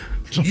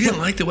 You didn't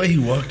like the way he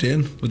walked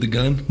in with the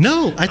gun?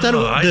 No, I thought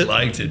I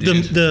liked it,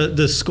 dude.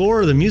 The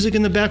score, the music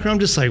in the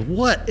background, just like,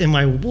 what am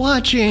I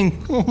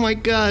watching? Oh my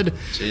god!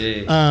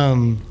 Gee.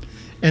 And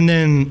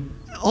then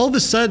all of a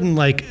sudden,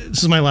 like,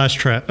 this is my last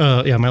trash.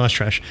 My last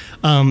trash.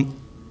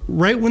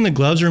 Right when the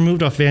gloves are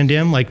removed off Van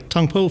Damme, like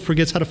Tong Po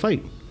forgets how to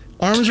fight.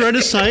 Arms are at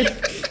his side.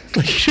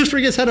 Like, he just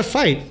forgets how to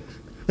fight.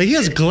 Like, he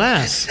has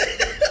glass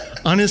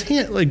on his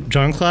hand. Like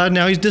Jean-Claude,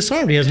 now he's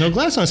disarmed. He has no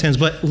glass on his hands,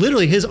 but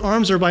literally his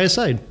arms are by his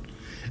side.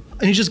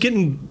 And he's just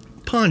getting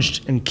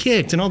punched and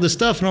kicked and all this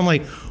stuff. And I'm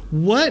like,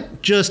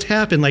 what just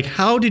happened? Like,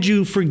 how did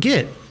you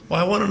forget? Well,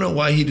 I want to know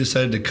why he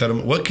decided to cut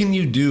him. What can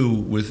you do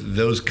with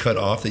those cut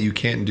off that you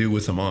can't do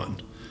with them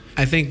on?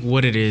 I think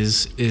what it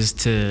is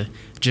to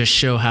just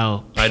show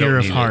how I don't pure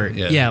of need it, heart.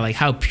 yeah. Like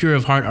how pure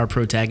of heart our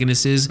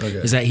protagonist is. Okay.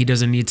 Is that he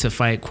doesn't need to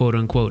fight quote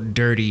unquote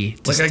dirty.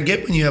 Like, I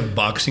get when you have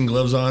boxing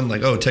gloves on,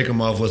 like, oh, take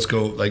them off, let's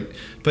go. Like,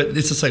 but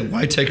it's just like,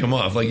 why take them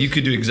off? Like, you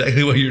could do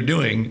exactly what you're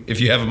doing if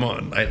you have them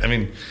on. I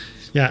mean,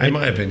 Yeah, in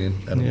my opinion.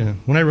 I don't know. Yeah.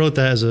 When I wrote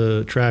that as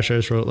a trash, I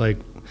just wrote like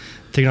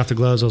taking off the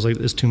gloves. I was like,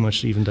 it's too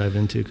much to even dive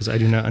into because I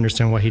do not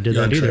understand why he did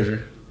You're that on either.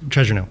 Treasure?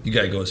 Treasure, no. You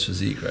got to go with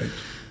physique, right?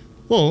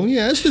 Well,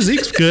 yeah, his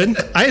physique's good.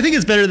 I think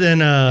it's better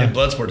than. And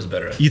Bloodsport is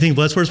better. You think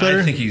Bloodsport's better?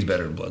 I think he's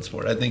better than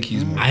Bloodsport. I think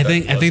he's more. I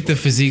think the Bloodsport.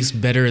 physique's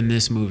better in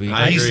this movie.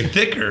 I He's agree.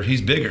 thicker.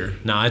 He's bigger.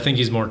 No, I think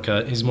he's more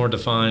cut. He's more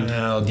defined.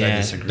 No, I Yeah.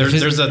 disagree.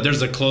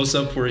 There's a close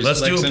up where he's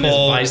Let's do flexing a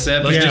poll. his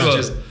bicep. Let's and do it's a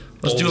just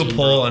let's do a bulging,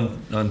 poll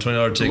bro. on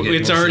 $20 ticket.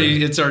 It's We'll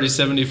see. already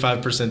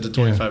 75% to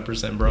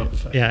 25%, bro.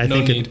 Yeah, I no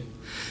think need.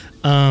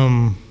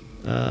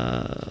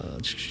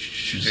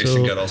 Jason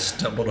so- got all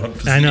stumbled on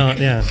physique. I know.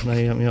 Yeah,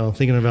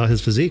 thinking about his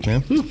physique,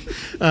 man. Woo.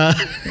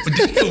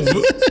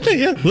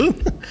 Yeah. Woo.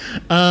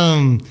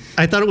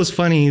 I thought it was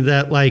funny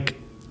that like,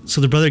 so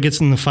the brother gets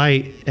in the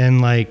fight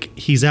and like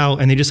he's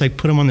out and they just like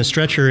put him on the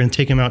stretcher and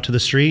take him out to the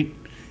street.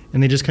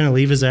 And they just kind of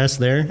leave his ass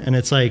there, and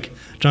it's like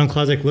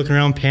Jean-Claude's like looking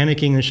around,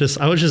 panicking.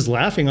 And I was just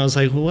laughing. I was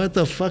like, "What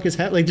the fuck is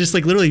happening?" Like, just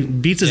like literally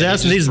beats his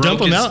ass, and they just dump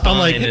him out. I'm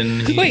like,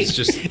 Wait,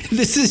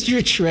 this is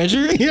your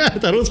treasure? "Yeah, I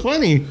thought it was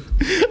funny."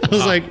 I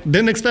was like,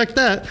 "Didn't expect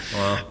that."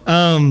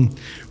 Wow.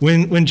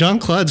 When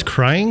Jean-Claude's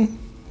crying,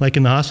 like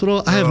in the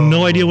hospital, I have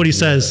no idea what he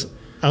says.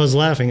 I was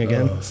laughing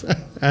again.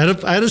 I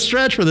had a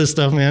stretch for this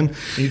stuff, man.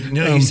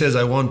 He says,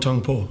 "I want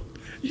Tong Po."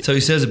 So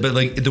he says it, but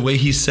like the way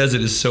he says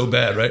it is so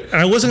bad, right?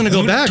 I wasn't gonna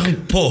go back.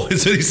 Tong Po.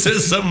 So he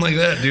says something like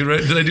that, dude. Right?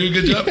 Did I do a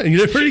good job? You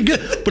did pretty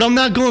good, but I'm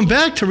not going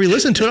back to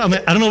re-listen to it.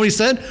 I don't know what he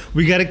said.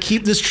 We got to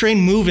keep this train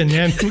moving,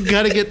 man. We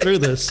got to get through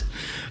this.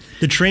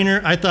 The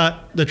trainer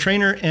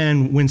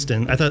and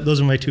Winston, I thought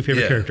those were my two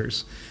favorite Yeah.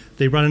 characters.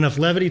 They brought enough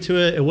levity to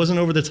it. It wasn't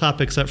over the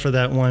top except for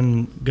that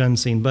one gun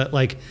scene, but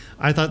like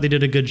I thought they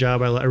did a good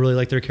job. I really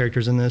like their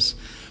characters in this.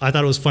 I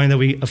thought it was funny that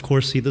we, of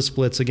course, see the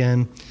splits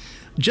again.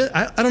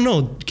 I don't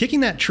know,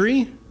 kicking that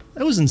tree,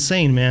 that was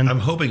insane, man. I'm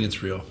hoping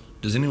it's real.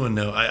 Does anyone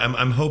know?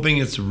 I'm hoping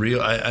it's real.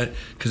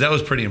 Because that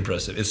was pretty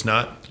impressive. It's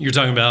not. You're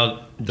talking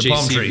about The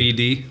palm tree.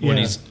 JCVD when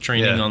Yeah. he's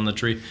training Yeah. on the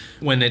tree.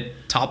 When it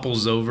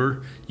topples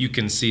over, you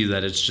can see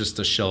that it's just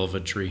a shell of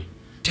a tree.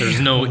 There's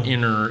no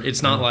inner.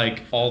 It's not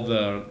like all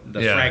the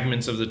Yeah.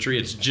 fragments of the tree.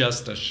 It's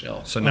just a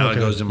shell. So now Okay.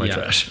 it goes in my Yeah.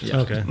 trash. Yeah.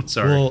 Okay.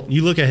 Sorry. Well,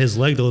 you look at his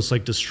leg though; it's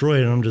like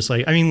destroyed, and I'm just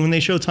like, I mean, when they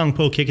show Tong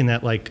Po kicking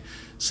that like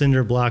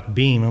cinder block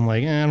beam, I'm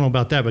like, I don't know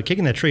about that, but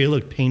kicking that tree, it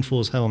looked painful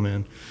as hell,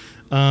 man.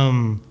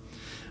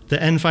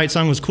 The end fight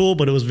song was cool,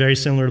 but it was very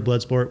similar to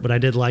Bloodsport, but I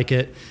did like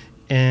it,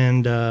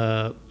 and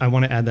I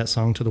want to add that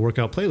song to the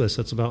workout playlist.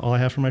 That's about all I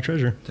have for my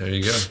treasure. There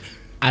you go.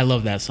 I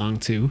love that song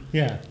too.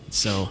 Yeah.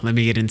 So let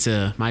me get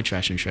into my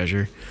trash and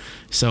treasure.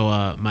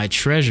 So my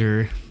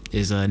treasure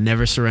is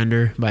Never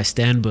Surrender by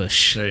Stan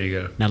Bush. There you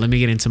go. Now let me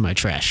get into my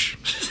trash.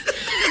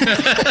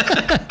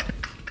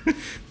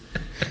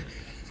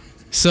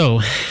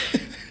 So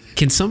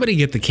Can somebody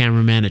get the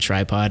cameraman a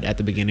tripod at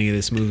the beginning of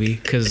this movie?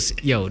 Because,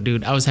 yo,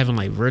 dude, I was having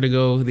like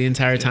vertigo the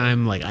entire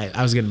time. Like,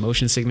 I was getting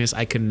motion sickness.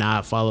 I could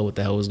not follow what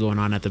the hell was going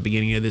on at the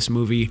beginning of this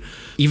movie.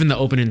 Even the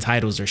opening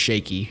titles are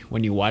shaky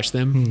when you watch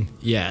them.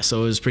 Yeah,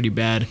 so it was pretty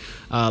bad.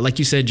 Like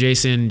you said,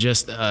 Jason,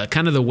 just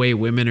kind of the way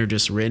women are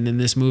just written in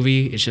this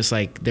movie. It's just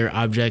like they're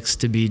objects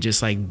to be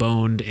just like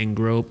boned and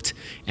groped.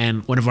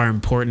 And one of our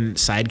important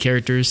side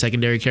characters,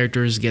 secondary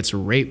characters, gets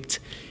raped.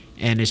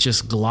 And it's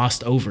just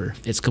glossed over.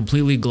 It's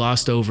completely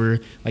glossed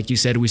over. Like you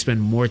said, we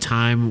spend more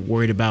time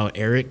worried about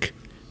Eric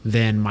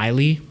than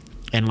Miley.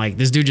 And like,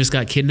 this dude just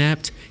got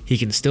kidnapped. He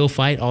can still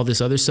fight all this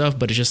other stuff,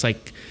 but it's just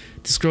like,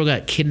 this girl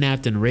got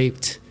kidnapped and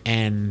raped,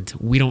 and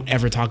we don't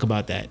ever talk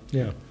about that.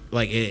 Yeah.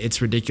 Like, it's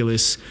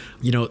ridiculous.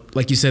 You know,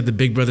 like you said, the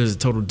big brother's a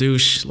total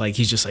douche. Like,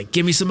 he's just like,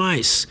 give me some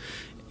ice.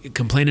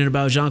 Complaining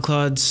about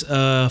Jean-Claude's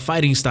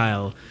fighting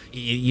style.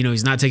 You know,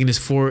 he's not taking his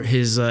foreign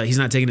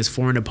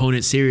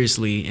opponent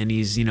seriously, and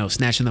he's, you know,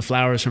 snatching the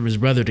flowers from his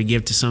brother to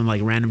give to some like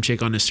random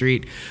chick on the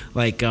street.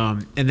 Like,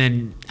 and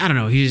then I don't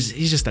know, he's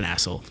just an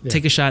asshole. Yeah.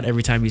 Take a shot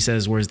every time he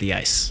says, "Where's the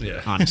ice?"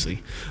 Yeah.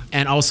 Honestly.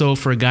 And also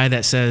for a guy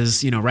that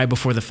says, you know, right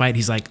before the fight,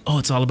 he's like, "Oh,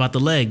 it's all about the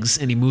legs,"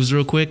 and he moves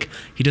real quick.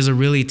 He does a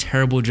really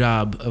terrible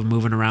job of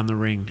moving around the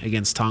ring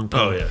against Tong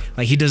Po. Oh yeah.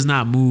 Like, he does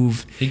not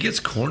move. He gets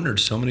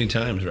cornered so many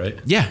times, right?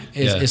 Yeah.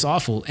 It's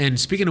awful. And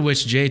speaking of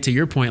which, Jay, to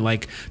your point,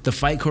 like, the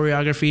fight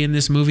choreography in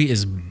this movie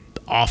is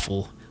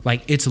awful.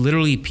 Like, it's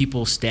literally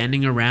people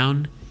standing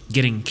around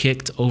getting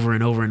kicked over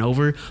and over and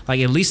over.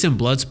 Like, at least in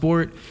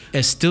Bloodsport,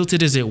 as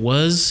stilted as it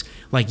was,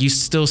 like, you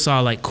still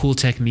saw like cool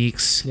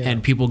techniques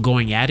and people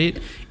going at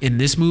it. In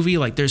this movie,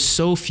 like, there's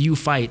so few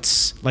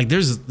fights. Like,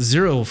 there's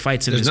zero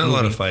fights in this movie. There's not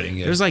a lot of fighting.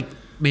 Yeah. There's like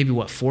maybe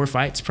 4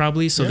 fights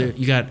probably. So there,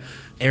 you got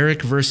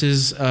Eric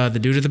versus the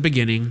dude at the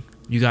beginning.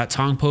 You got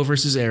Tong Po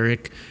versus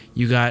Eric.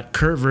 You got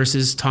Kurt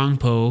versus Tong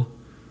Po.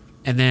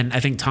 And then I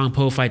think Tong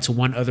Po fights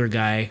one other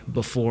guy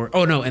before.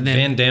 Oh, no. And then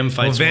Van Damme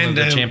fights one of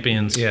the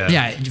champions.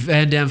 Yeah.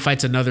 Van Damme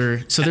fights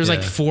another. So there's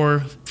like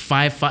 5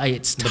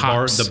 fights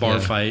tops. The bar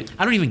fight.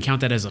 I don't even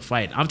count that as a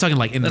fight. I'm talking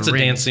like in That's the ring.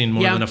 That's a dance scene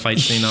more than a fight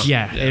scene.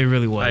 Yeah, it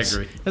really was.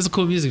 I agree. That's a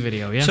cool music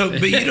video. Yeah. So,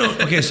 but you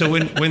don't. Okay, so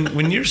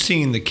when you're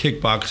seeing the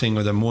kickboxing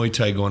or the Muay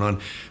Thai going on,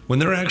 when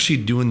they're actually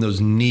doing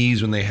those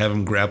knees when they have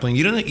them grappling,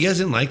 you guys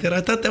didn't like that?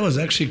 I thought that was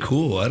actually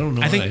cool. I don't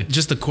know. I think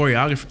just the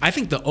choreography. I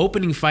think the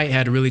opening fight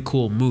had really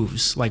cool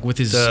moves, like with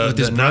his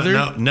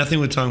brother. Nothing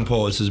with Tong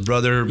Po. It's his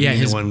brother being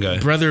his the one guy.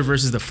 Brother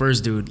versus the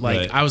first dude.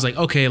 Like, I was like,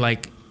 okay,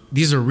 like,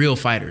 these are real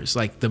fighters.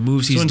 Like, the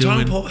moves he's doing.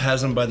 So Tong Po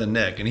has him by the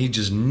neck and he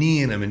just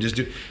kneeing him and just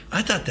do.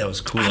 I thought that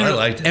was cool. I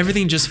liked it.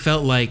 Everything just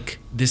felt like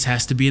this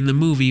has to be in the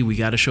movie. We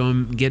got to show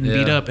him getting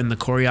beat up, and the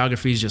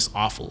choreography is just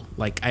awful.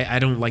 Like, I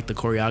don't like the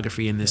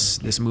choreography in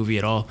this movie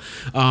at all.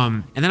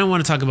 And then I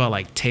want to talk about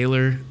like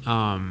Taylor,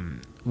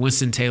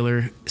 Winston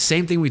Taylor.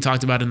 Same thing we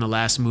talked about in the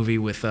last movie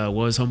with what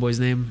was homeboy's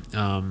name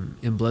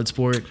in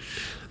Bloodsport.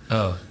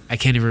 Oh, I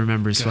can't even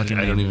remember his fucking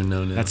name. I don't even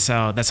know now.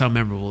 That's how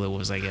memorable it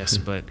was, I guess.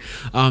 But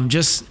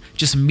just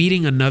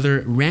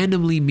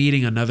randomly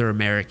meeting another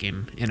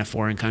American in a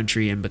foreign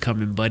country and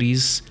becoming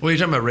buddies. Well, you're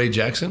talking about Ray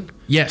Jackson?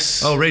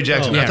 Yes. Oh, Ray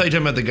Jackson. Oh, yeah. I thought you were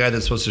talking about the guy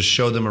that's supposed to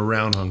show them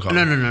around Hong Kong.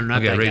 No,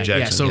 not that Ray guy.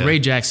 Jackson. Yeah, so Ray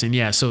Jackson,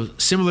 yeah. So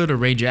similar to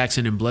Ray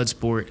Jackson in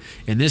Bloodsport,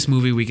 in this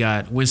movie we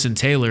got Winston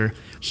Taylor.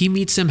 He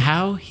meets him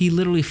how? He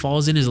literally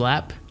falls in his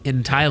lap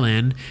in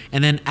Thailand,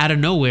 and then out of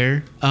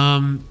nowhere,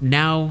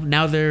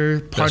 now they're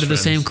part of the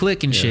same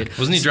clique and shit.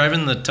 Wasn't he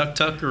driving the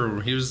tuk-tuk,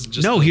 or he was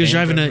just? No, he was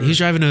driving a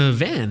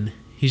van.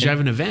 He's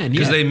driving a van.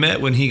 Because they met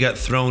when he got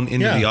thrown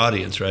into the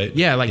audience, right?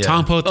 Yeah, like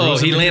Tong Po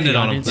throws him he landed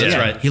on him. That's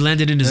right. He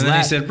landed in his lap. And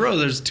then he said, "Bro,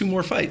 there's 2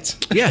 more fights."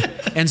 Yeah,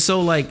 and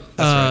so like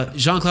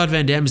Jean-Claude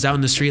Van Damme is out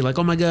in the street, like,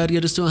 "Oh my God,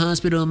 get us to a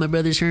hospital. My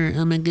brother's hurt.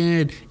 Oh my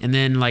God!" And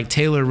then like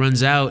Taylor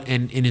runs out,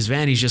 and in his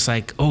van, he's just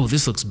like, "Oh,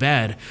 this looks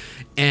bad."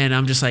 And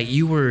I'm just like,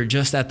 you were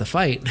just at the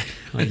fight.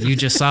 Like, you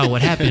just saw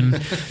what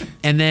happened.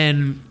 And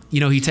then, you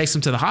know, he takes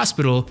him to the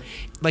hospital.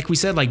 Like we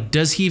said, like,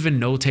 does he even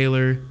know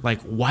Taylor?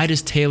 Like, why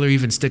does Taylor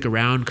even stick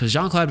around? Because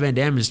Jean-Claude Van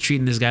Damme is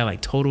treating this guy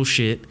like total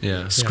shit.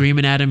 Yeah.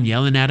 Screaming at him,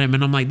 yelling at him.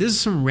 And I'm like, this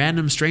is some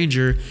random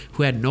stranger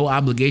who had no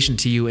obligation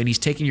to you, and he's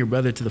taking your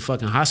brother to the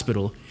fucking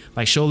hospital.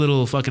 Like, show a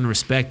little fucking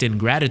respect and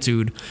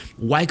gratitude.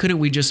 Why couldn't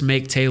we just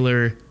make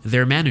Taylor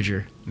their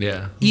manager?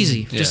 Yeah.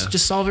 Easy. Yeah.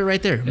 Just solve it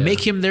right there. Yeah.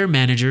 Make him their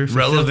manager.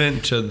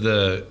 Relevant to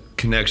the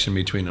connection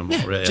between them.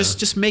 Yeah, right?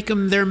 Just make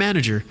him their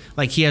manager.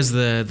 Like, he has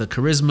the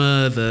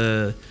charisma,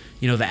 the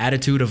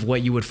attitude of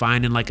what you would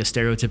find in like a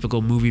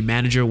stereotypical movie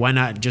manager. Why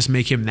not just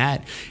make him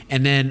that?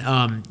 And then,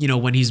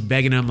 when he's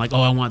begging him like,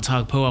 "Oh, I want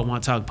Tong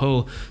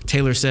Po,"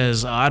 Taylor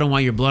says, "I don't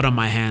want your blood on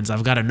my hands.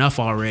 I've got enough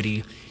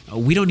already."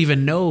 We don't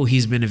even know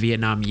he's been to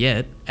Vietnam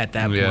yet at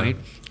that point.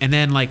 And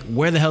then, like,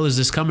 where the hell is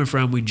this coming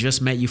from? We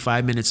just met you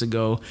 5 minutes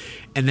ago.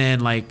 And then,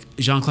 like,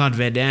 Jean-Claude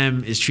Van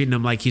Damme is treating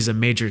him like he's a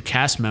major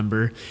cast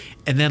member.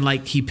 And then,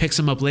 like, he picks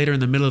him up later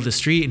in the middle of the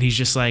street, and he's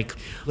just like,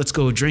 "Let's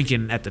go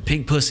drinking at the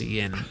Pink Pussy."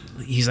 And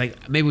he's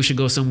like, "Maybe we should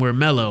go somewhere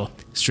mellow."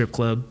 Strip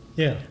club.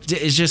 Yeah.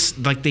 It's just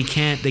like they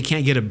can't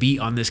get a beat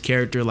on this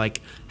character,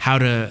 like how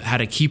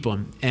to keep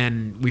him.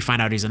 And we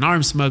find out he's an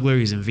arms smuggler.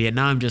 He's in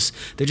Vietnam.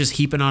 They're just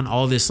heaping on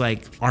all this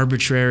like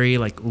arbitrary,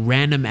 like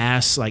random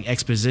ass like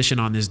exposition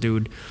on this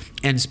dude.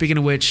 And speaking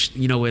of which,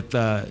 you know, with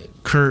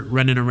Kurt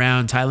running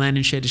around Thailand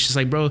and shit, it's just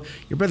like, bro,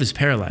 your brother's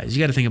paralyzed. You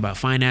got to think about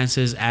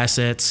finances,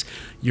 assets.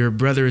 Your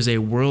brother is a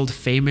world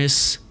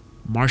famous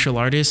martial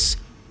artist.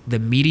 The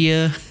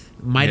media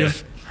might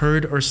have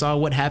heard or saw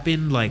what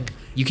happened. Like,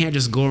 you can't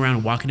just go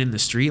around walking in the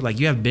street. Like,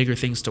 you have bigger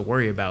things to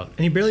worry about. And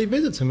he barely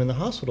visits him in the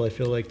hospital, I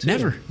feel like, too.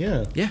 Never.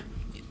 Yeah. Yeah.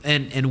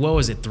 And what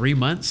was it, 3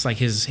 months? Like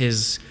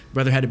his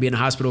brother had to be in the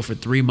hospital for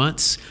 3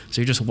 months.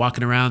 So you're just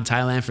walking around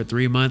Thailand for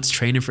 3 months,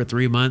 training for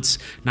 3 months.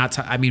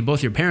 I mean,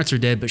 both your parents are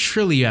dead, but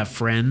surely you have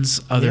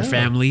friends, other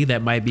family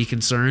that might be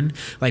concerned.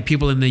 Like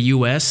people in the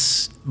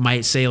U.S.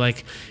 might say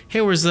like, hey,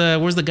 where's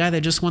the guy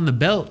that just won the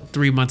belt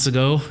 3 months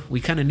ago?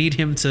 We kind of need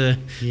him to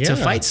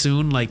fight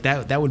soon. Like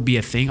that would be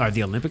a thing. Are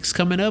the Olympics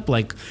coming up?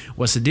 Like,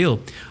 what's the deal?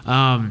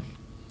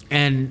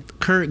 And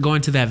Kurt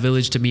going to that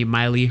village to meet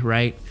Miley,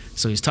 right?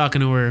 So he's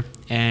talking to her,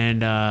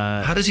 and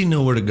how does he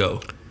know where to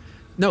go?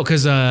 No,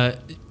 because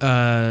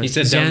he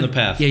said down the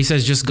path. Yeah, he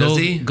says just go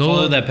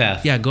follow that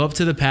path. Yeah, go up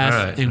to the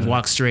path and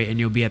walk straight, and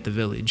you'll be at the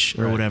village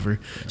or whatever.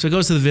 So he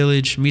goes to the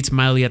village, meets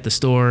Miley at the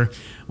store,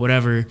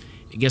 whatever.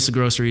 He gets the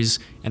groceries,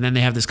 and then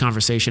they have this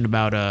conversation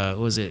about what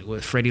was it,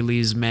 with Freddie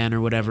Lee's men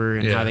or whatever,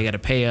 and how they got to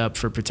pay up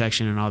for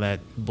protection and all that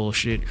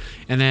bullshit.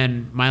 And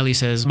then Miley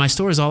says, "My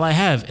store is all I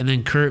have," and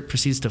then Kurt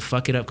proceeds to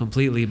fuck it up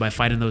completely by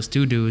fighting those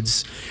two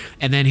dudes.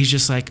 And then he's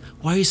just like,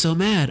 "Why are you so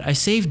mad? I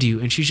saved you."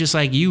 And she's just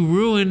like, "You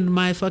ruined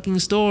my fucking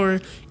store,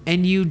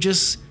 and you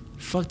just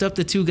fucked up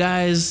the two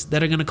guys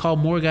that are gonna call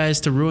more guys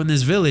to ruin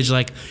this village."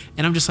 Like,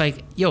 and I'm just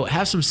like, yo,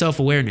 have some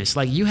self-awareness.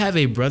 Like, you have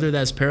a brother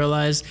that's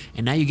paralyzed,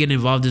 and now you get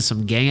involved in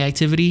some gang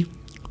activity.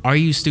 Are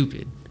you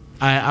stupid?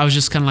 I was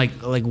just kind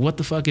of like, what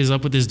the fuck is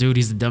up with this dude?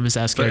 He's the dumbest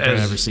ass character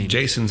I've ever seen.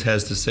 Jason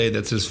has to say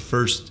that's his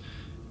first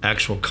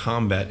actual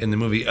combat in the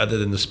movie, other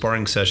than the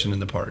sparring session in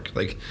the park.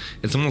 Like,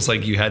 it's almost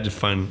like you had to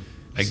find,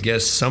 I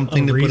guess,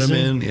 something to put him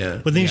in. Yeah.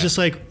 But then he's just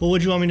like, well,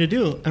 what'd you want me to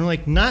do? I'm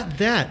like, not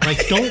that.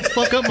 Like, don't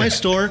fuck up my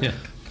store. Yeah.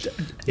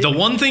 The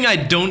one thing I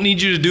don't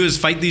need you to do is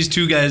fight these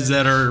two guys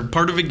that are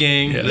part of a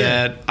gang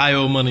that I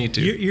owe money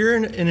to. You're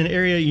in an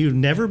area you've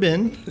never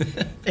been,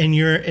 and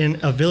you're in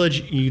a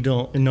village you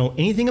don't know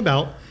anything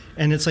about,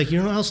 and it's like, you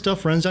don't know how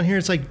stuff runs down here.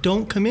 It's like,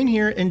 don't come in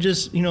here and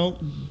just, you know,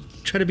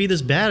 try to be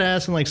this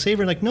badass and like save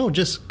her. Like, no,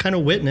 just kind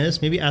of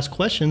witness, maybe ask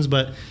questions,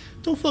 but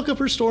don't fuck up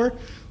her store.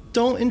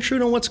 Don't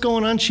intrude on what's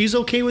going on. She's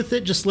okay with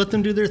it. Just let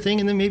them do their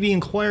thing, and then maybe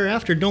inquire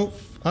after.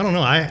 I don't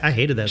know. I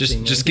hated that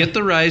scene. Just get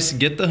the rice,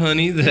 get the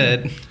honey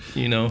that,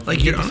 you know.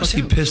 Like, you're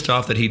honestly pissed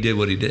off that he did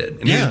what he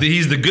did. And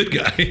he's the good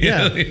guy.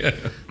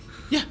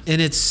 Yeah.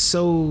 And it's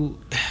so...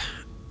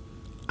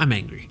 I'm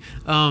angry.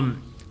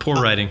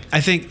 Poor writing. I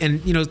think,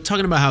 and, you know,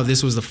 talking about how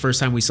this was the first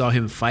time we saw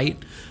him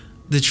fight,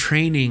 the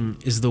training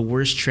is the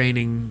worst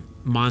training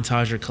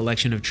montage or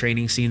collection of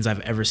training scenes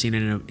I've ever seen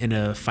in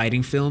a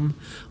fighting film.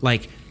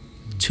 Like,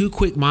 2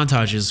 quick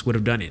montages would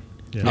have done it.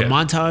 Yeah. A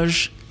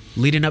montage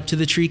leading up to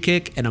the tree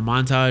kick and a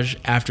montage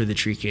after the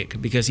tree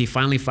kick, because he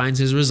finally finds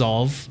his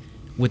resolve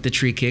with the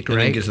tree kick, right?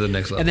 And then gets to the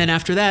next level. And then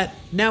after that,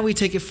 now we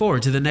take it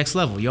forward to the next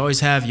level. You always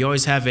have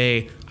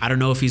a I don't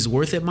know if he's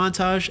worth it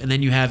montage, and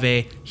then you have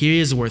a he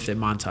is worth it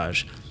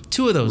montage.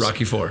 2 of those.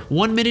 Rocky 4.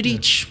 1 minute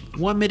each.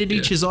 1 minute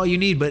each is all you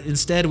need, but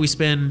instead we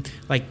spend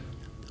like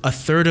a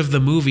third of the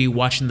movie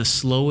watching the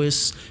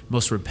slowest,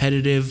 most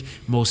repetitive,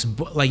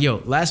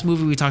 last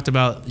movie we talked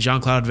about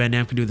Jean-Claude Van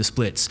Damme could do the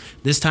splits.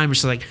 This time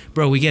it's just like,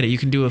 bro, we get it. You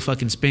can do a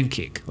fucking spin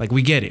kick. Like,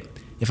 we get it.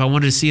 If I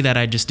wanted to see that,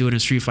 I'd just do it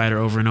in Street Fighter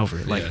over and over.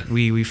 Like,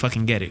 we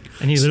fucking get it.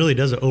 And he literally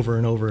does it over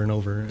and over and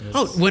over.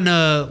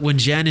 When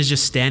Jan is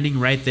just standing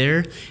right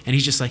there and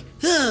he's just like,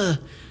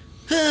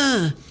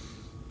 and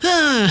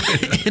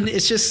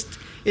it's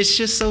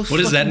just so. What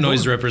does that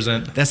noise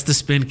represent? That's the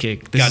spin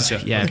kick. Gotcha.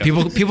 Okay.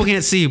 People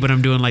can't see, but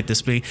I'm doing like the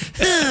spin.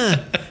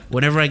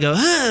 Whenever I go,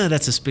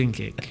 that's a spin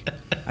kick.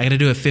 I got to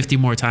do it 50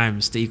 more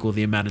times to equal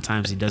the amount of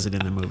times he does it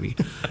in the movie.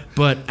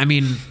 But I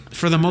mean,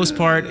 for the most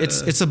part,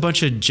 it's a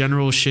bunch of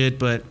general shit.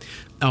 But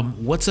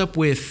what's up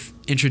with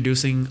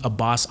introducing a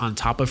boss on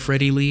top of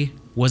Freddie Lee?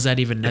 Was that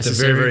even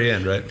necessary? At the very, very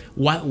end, right?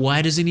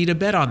 Why does he need a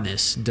bet on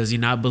this? Does he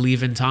not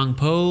believe in Tong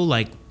Po?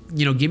 Like,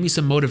 you know, give me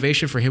some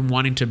motivation for him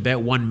wanting to bet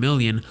 1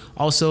 million.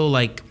 Also,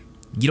 like,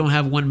 you don't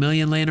have 1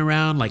 million laying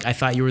around. Like, I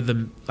thought you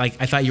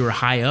were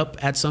high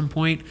up at some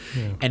point,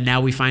 and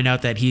now we find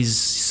out that he's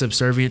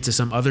subservient to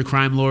some other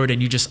crime lord,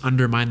 and you just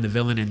undermine the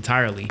villain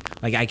entirely.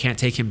 Like, I can't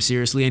take him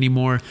seriously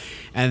anymore.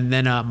 And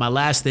then my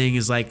last thing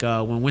is like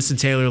when Winston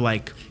Taylor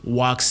like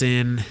walks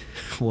in.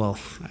 Well,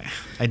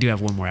 I do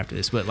have one more after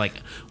this, but like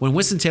when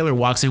Winston Taylor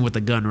walks in with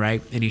a gun,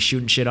 right, and he's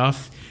shooting shit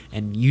off,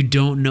 and you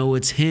don't know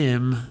it's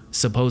him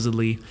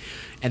supposedly.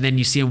 And then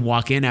you see him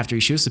walk in after he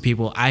shoots the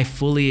people. I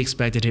fully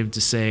expected him to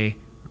say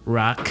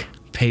rock,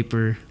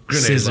 paper,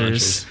 grenade scissors,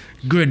 launchers.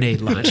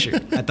 grenade launcher.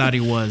 I thought he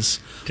was.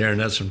 Darren,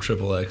 that's from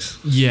Triple X.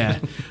 Yeah.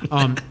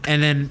 And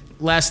then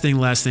last thing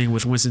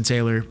with Winston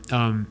Taylor,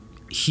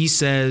 he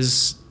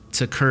says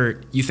to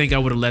Kurt, "You think I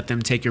would have let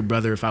them take your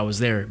brother if I was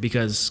there?"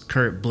 Because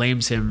Kurt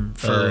blames him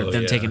for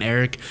them taking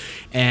Eric,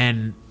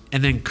 and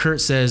then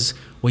Kurt says,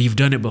 "Well, you've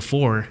done it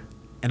before,"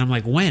 and I'm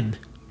like, "When?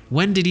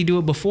 When did he do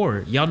it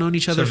before? Y'all known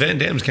each other?" So Van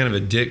Damme's kind of a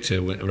dick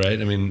to, right?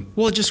 I mean,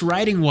 well, just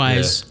writing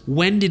wise,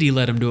 when did he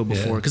let him do it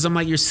before? Because I'm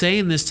like, you're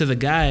saying this to the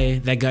guy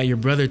that got your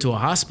brother to a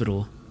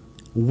hospital.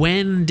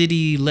 When did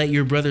he let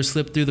your brother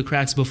slip through the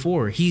cracks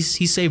before? He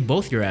saved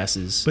both your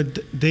asses. But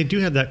they do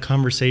have that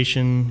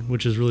conversation,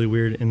 which is really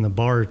weird, in the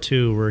bar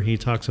too, where he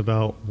talks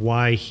about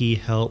why he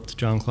helped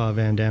Jean-Claude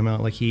Van Damme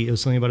out. Like it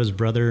was something about his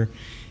brother,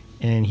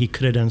 and he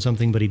could have done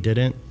something, but he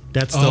didn't.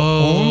 That's the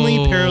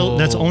only parallel.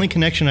 That's the only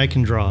connection I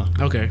can draw.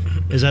 Okay,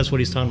 is that's what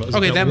he's talking about. It's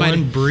okay, like that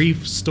one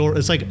brief story.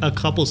 It's like a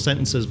couple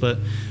sentences, but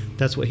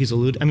that's what he's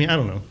alluding. I mean, I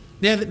don't know.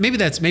 Yeah, maybe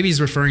he's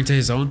referring to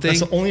his own thing. That's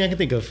the only I can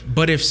think of.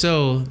 But if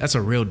so, that's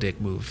a real dick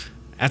move.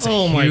 That's a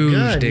huge my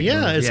god! dick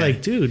Yeah, move. it's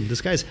like, dude,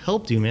 this guy's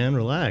helped you, man.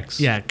 Relax.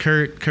 Yeah,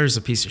 Kurt's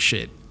a piece of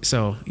shit.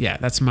 So yeah,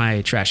 that's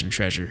my trash and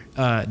treasure.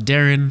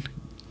 Darren,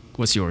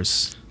 what's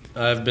yours?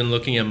 I've been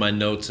looking at my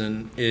notes,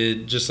 and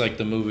it just like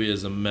the movie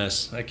is a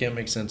mess. I can't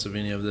make sense of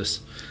any of this,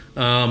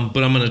 but I'm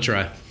gonna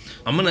try.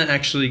 I'm gonna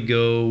actually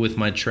go with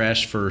my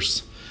trash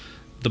first.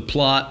 The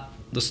plot,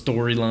 the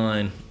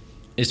storyline.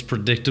 It's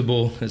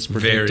predictable. It's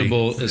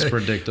predictable. Very. It's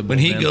predictable. When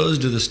he goes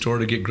to the store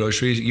to get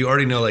groceries, you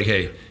already know, like,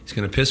 hey, he's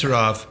going to piss her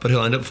off, but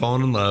he'll end up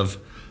falling in love.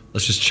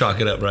 Let's just chalk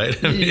it up,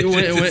 right? I mean,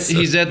 when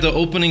he's at the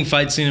opening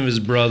fight scene of his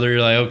brother,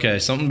 you're like, okay,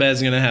 something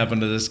bad's going to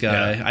happen to this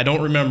guy. Yeah. I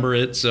don't remember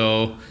it,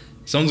 so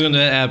something's going to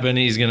happen.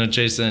 He's going to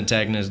chase the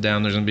antagonist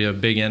down. There's going to be a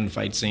big end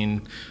fight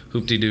scene.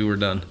 Hoop-de-doo, we're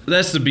done.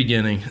 That's the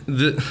beginning.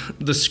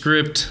 The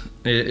script,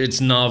 it's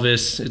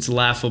novice. It's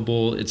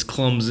laughable. It's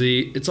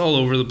clumsy. It's all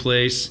over the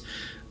place.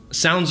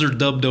 Sounds are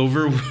dubbed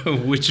over,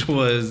 which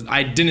was,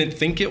 I didn't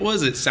think it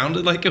was. It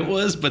sounded like it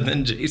was, but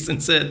then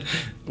Jason said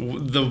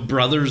the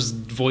brother's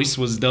voice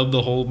was dubbed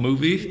the whole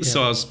movie,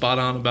 so I was spot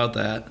on about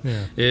that.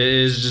 Yeah. It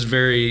is just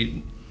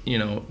very,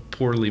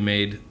 poorly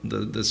made,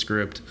 the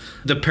script.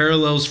 The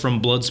parallels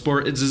from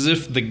Bloodsport, it's as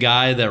if the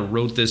guy that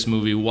wrote this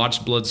movie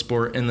watched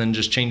Bloodsport and then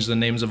just changed the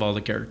names of all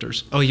the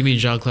characters. Oh, you mean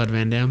Jean-Claude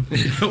Van Damme?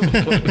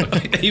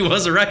 He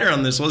was a writer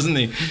on this, wasn't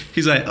he?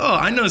 He's like, oh,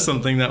 I know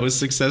something that was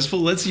successful.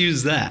 Let's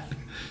use that.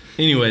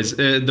 Anyways,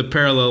 the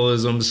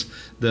parallelisms,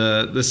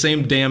 the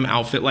same damn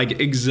outfit, like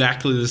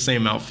exactly the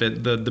same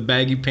outfit, the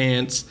baggy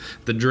pants,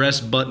 the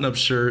dress button-up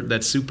shirt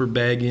that's super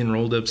baggy and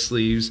rolled up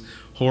sleeves,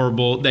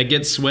 horrible, that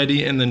gets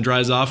sweaty and then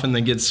dries off and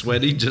then gets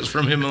sweaty just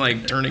from him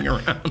like turning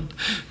around.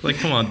 Like,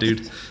 come on,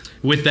 dude.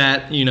 With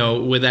that,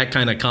 with that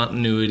kind of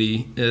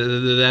continuity,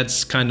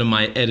 that's kind of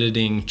my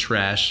editing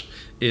trash.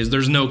 Is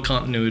there's no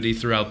continuity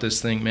throughout this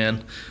thing,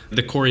 man.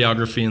 The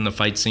choreography and the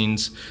fight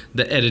scenes,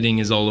 the editing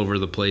is all over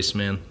the place,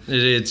 man.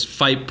 It's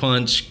fight,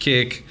 punch,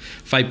 kick,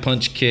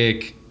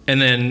 and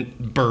then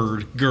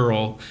bird,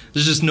 girl.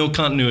 There's just no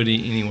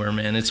continuity anywhere,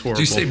 man. It's horrible.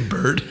 Did you say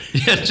bird?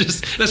 Yeah,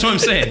 that's what I'm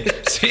saying.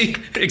 See,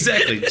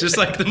 exactly. Just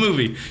like the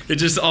movie. It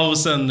just all of a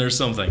sudden there's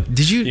something.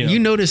 Did you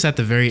notice at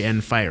the very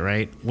end fight,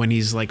 right? When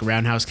he's like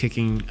roundhouse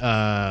kicking,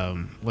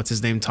 what's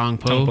his name? Tong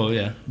Po? Tong Po,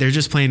 yeah. They're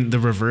just playing the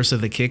reverse of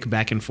the kick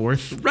back and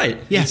forth. Right.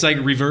 Yeah. It's like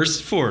reverse,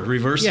 forward,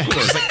 reverse, forward.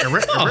 It's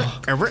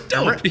like,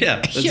 Dope. Yeah,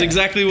 that's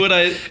exactly what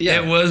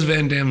It was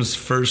Van Damme's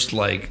first,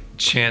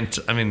 chant.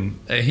 I mean,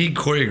 he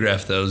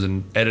choreographed those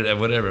and edited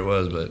whatever it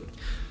was, but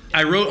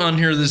I wrote on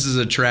here this is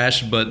a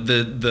trash, but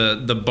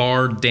the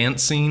bar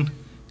dance scene,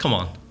 come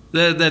on.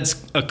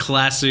 That's a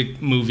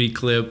classic movie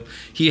clip.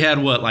 He had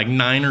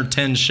 9 or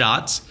 10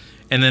 shots,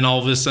 and then all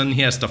of a sudden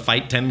he has to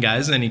fight 10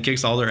 guys and he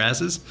kicks all their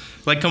asses.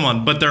 Like, come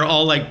on. But they're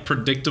all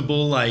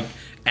predictable,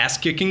 ass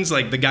kickings.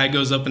 Like the guy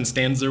goes up and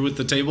stands there with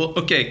the table.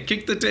 Okay,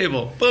 kick the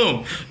table.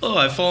 Boom. Oh,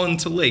 I fall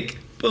into lake.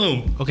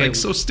 Boom. Okay,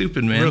 so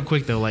stupid, man. Real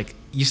quick though,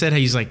 you said how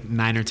he's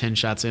 9 or 10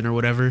 shots in or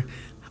whatever.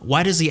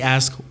 Why does he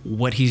ask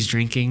what he's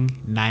drinking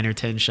 9 or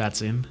 10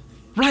 shots in?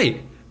 Right.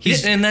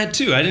 And that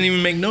too. I didn't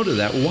even make note of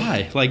that.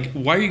 Why?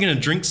 Why are you going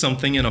to drink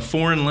something in a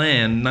foreign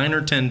land 9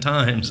 or 10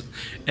 times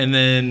and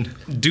then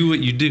do what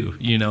you do,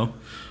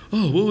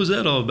 Oh, what was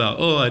that all about?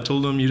 Oh, I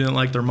told them you didn't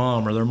like their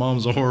mom or their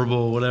mom's a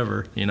horrible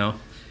whatever,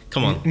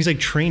 Come on. And he's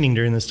training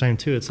during this time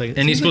too.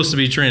 And he's supposed to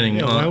be training.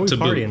 Yeah, why are we to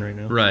partying boot. right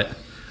now? Right.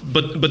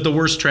 But the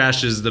worst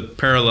trash is the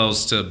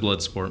parallels to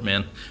Bloodsport,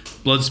 man.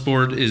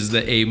 Bloodsport is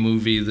the A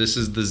movie. This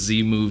is the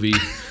Z movie.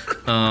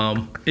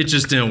 It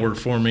just didn't work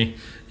for me.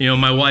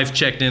 My wife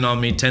checked in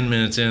on me 10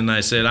 minutes in, and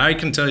I said, I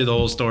can tell you the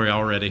whole story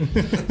already.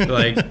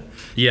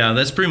 Yeah,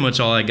 that's pretty much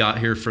all I got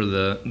here for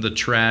the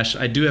trash.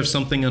 I do have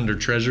something under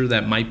treasure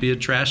that might be a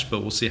trash,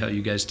 but we'll see how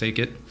you guys take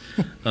it.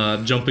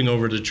 Jumping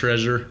over to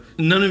treasure.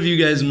 None of you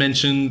guys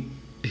mentioned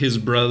his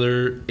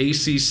brother,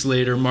 AC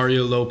Slater,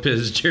 Mario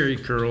Lopez, Jerry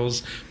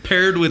Curls,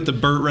 paired with the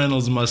Burt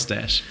Reynolds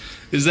mustache.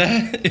 Is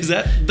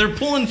that they're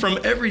pulling from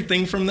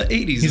everything from the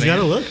 80s, He's got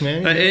a look,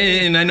 man.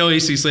 And I know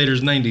AC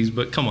Slater's 90s,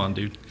 but come on,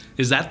 dude.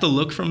 Is that the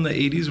look from the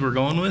 80s we're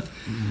going with?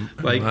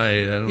 Like,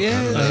 I don't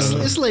Yeah, know.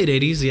 it's late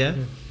 80s,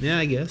 yeah,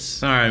 I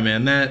guess. all right,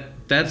 man.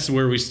 That's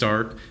where we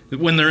start.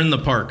 When they're in the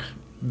park,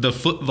 the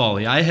foot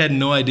volley. I had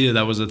no idea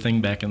that was a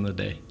thing back in the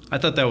day. I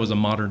thought that was a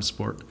modern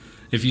sport.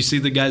 If you see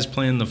the guys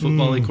playing the foot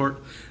volley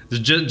court, it's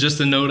just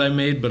a note I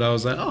made, but I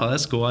was like, oh,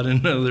 that's cool. I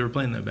didn't know they were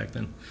playing that back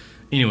then.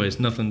 Anyways,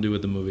 nothing to do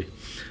with the movie.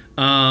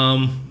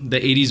 The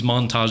 80s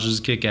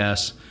montages kick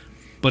ass.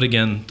 But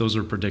again, those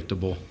are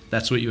predictable.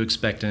 That's what you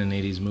expect in an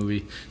 80s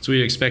movie. It's what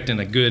you expect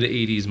in a good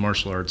 80s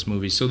martial arts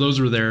movie. So those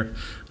were there.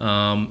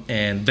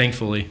 And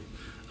thankfully,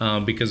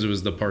 because it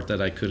was the part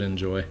that I could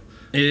enjoy.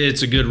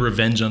 It's a good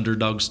revenge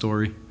underdog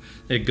story.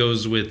 It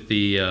goes with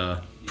the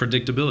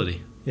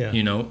predictability. Yeah.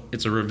 You know,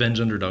 it's a revenge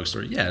underdog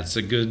story. Yeah, it's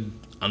a good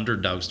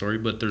underdog story,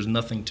 but there's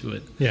nothing to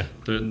it. Yeah.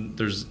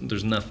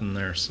 There's nothing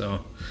there.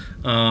 So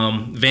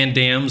Van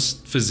Damme's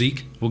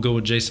physique, we'll go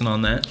with Jason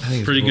on that. I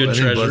think Pretty good I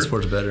think treasure.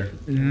 Bloodsport's better.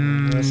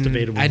 That's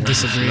debatable. I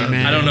disagree,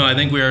 man. I don't know. I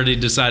think we already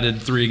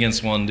decided 3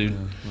 against 1, dude.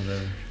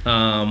 Whatever.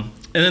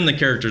 And then the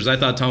characters. I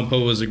thought Tom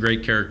Poe was a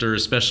great character,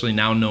 especially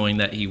now knowing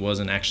that he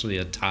wasn't actually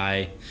a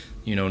Thai,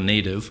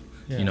 native.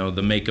 Yeah. You know,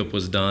 the makeup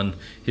was done.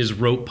 His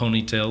rope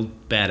ponytail,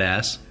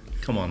 badass.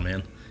 Come on,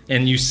 man.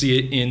 And you see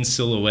it in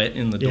silhouette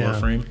in the door Yeah.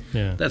 frame.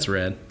 Yeah. That's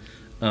rad.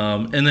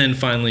 And then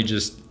finally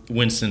just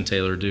Winston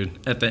Taylor, dude.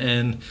 At the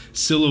end,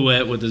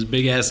 silhouette with his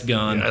big-ass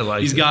gun. Yeah, I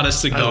liked He's it. got a I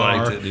cigar.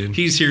 liked it, dude.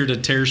 He's here to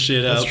tear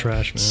shit That's up.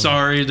 trash, man.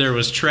 Sorry, there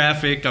was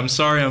traffic. I'm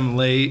sorry I'm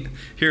late.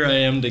 Here I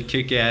am to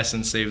kick ass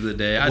and save the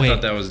day. I Wait,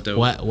 thought that was dope.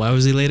 Why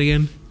was he late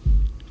again?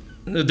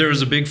 There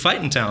was a big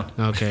fight in town.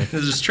 Okay.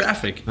 There's just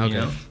traffic. Okay.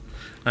 You know?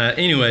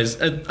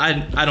 Anyways,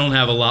 I don't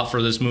have a lot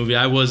for this movie.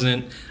 I was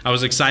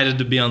excited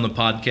to be on the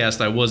podcast.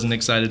 I wasn't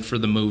excited for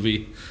the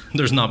movie.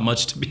 There's not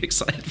much to be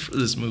excited for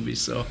this movie.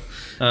 So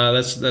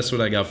that's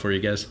what I got for you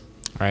guys.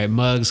 All right,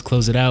 Muggs,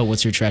 close it out.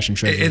 What's your trash and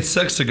treasure? It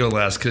sucks to go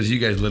last because you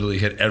guys literally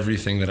hit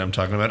everything that I'm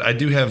talking about. I'm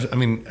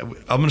going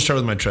to start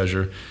with my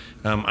treasure.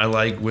 I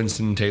like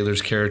Winston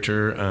Taylor's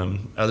character,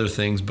 other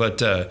things,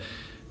 but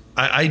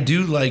I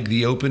do like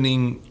the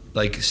opening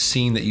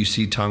scene that you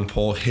see Tong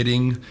Po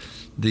hitting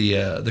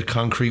the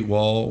concrete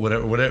wall,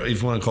 whatever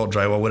if you want to call it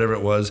drywall, whatever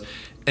it was.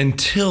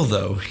 Until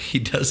though he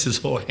does his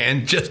whole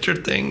hand gesture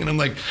thing, and I'm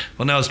like,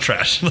 well, now it's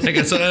trash. So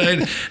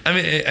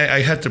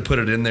I have to put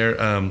it in there.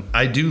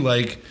 I do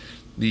like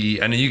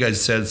I know you guys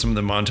said some of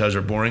the montages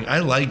are boring. I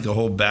like the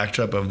whole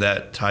backdrop of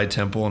that Thai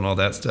temple and all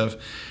that stuff.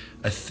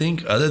 I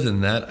think other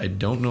than that, I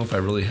don't know if I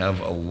really have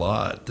a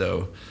lot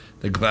though.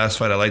 The glass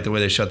fight, I like the way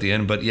they shot the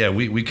end, but yeah,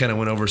 we kind of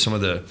went over some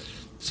of the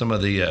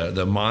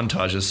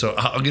montages. So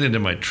I'll get into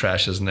my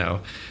trashes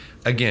now.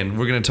 Again,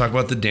 we're going to talk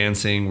about the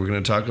dancing. We're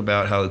going to talk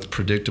about how it's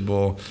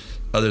predictable,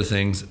 other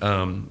things.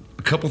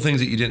 A couple things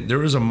that you didn't. There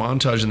was a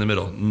montage in the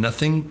middle.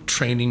 Nothing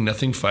training,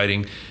 nothing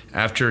fighting.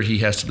 After he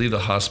has to leave the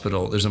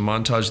hospital, there's a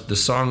montage. The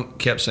song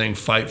kept saying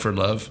 "Fight for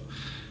Love."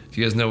 Do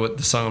you guys know what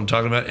the song I'm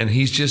talking about? And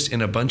he's just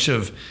in a bunch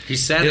of.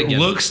 He's sad It again.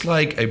 looks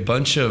like a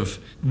bunch of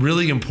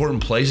really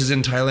important places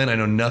in Thailand. I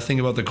know nothing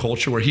about the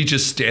culture where he's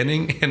just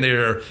standing and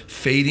they're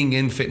fading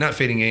in, not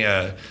fading.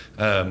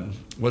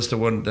 What's the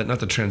one? Not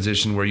the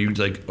transition where you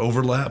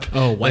overlap.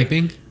 Oh,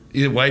 wiping?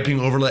 Wiping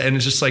overlap, and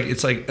it's like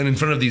and in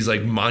front of these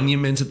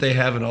monuments that they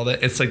have and all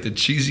that. It's like the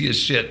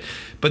cheesiest shit.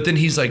 But then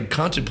he's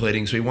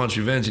contemplating, so he wants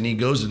revenge, and he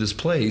goes to this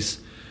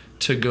place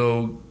to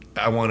go.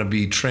 I want to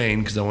be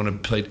trained because I want to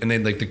play. And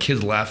then the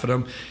kids laugh at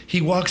him.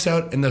 He walks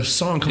out and the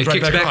song comes It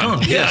right kicks back on.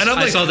 Yeah, Yes, and I'm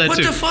I like, saw that what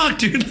too. the fuck,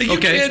 dude? You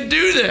Okay. can't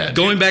do that.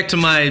 Going back to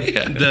my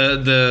Yeah.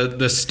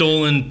 the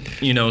stolen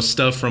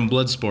stuff from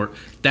Bloodsport.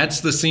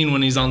 That's the scene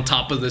when he's on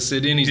top of the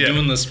city and he's Yeah.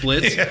 doing the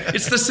splits. Yeah.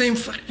 It's the same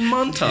fucking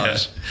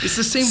montage. Yeah. It's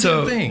the same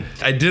So damn thing.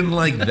 I didn't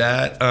like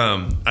that.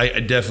 I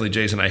definitely,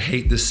 Jason. I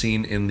hate this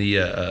scene in the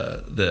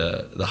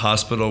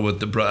hospital with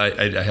the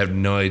bride. I have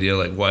no idea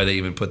why they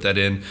even put that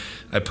in.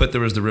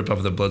 There was the rip off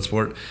of the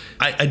Bloodsport.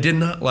 I did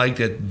not like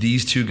that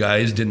these two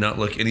guys did not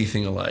look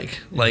anything alike.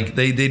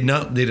 They did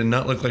not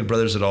look like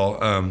brothers at all.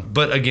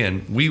 But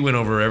again, we went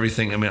over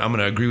everything. I mean, I'm going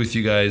to agree with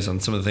you guys on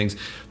some of the things.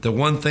 The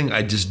one thing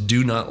I just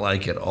do not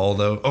like at all,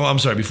 though. Oh, I'm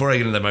sorry. Before I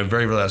get into that, my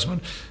very, very last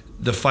one.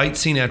 The fight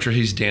scene after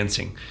he's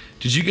dancing.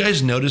 Did you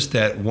guys notice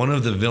that one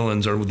of the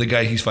villains or the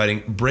guy he's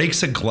fighting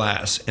breaks a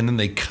glass and then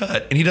they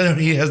cut and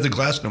he has the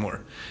glass no more?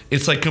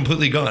 It's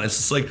completely gone.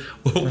 It's just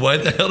well, why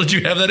the hell did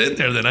you have that in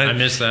there then? I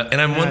missed that. And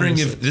I'm wondering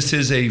missed if this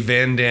is a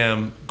Van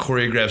Damme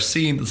choreographed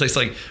scene. It's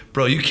like,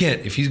 bro, you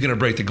can't. If he's going to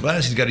break the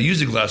glass, he's got to use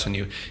the glass on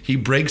you. He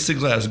breaks the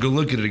glass, go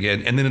look at it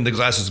again, and then the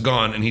glass is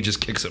gone and he just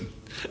kicks him.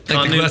 The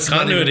glass is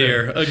not even Continuity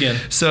there. here again.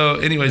 So,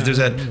 anyways, there's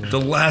that. The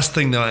last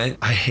thing, though,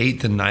 I hate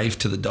the knife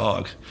to the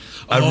dog.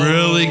 I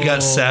really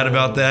got sad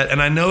about that.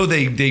 And I know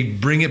they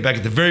bring it back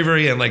at the very,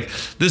 very end.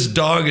 This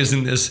dog is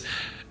in this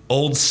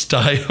old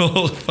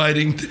style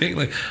fighting thing.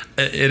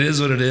 It is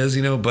what it is,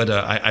 But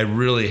I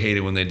really hate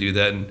it when they do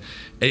that. And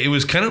it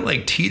was kind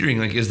of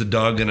teetering. Is the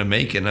dog going to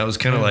make it? And I was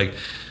kind of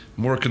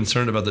more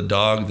concerned about the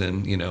dog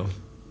than,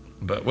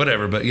 But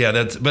whatever. But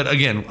yeah, but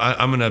again,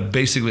 I'm going to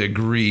basically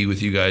agree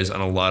with you guys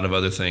on a lot of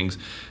other things.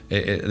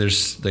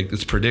 There's like,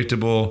 it's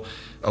predictable,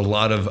 a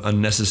lot of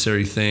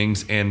unnecessary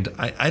things. And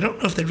I don't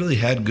know if they really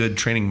had good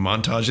training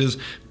montages,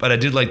 but I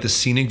did like the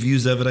scenic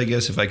views of it, I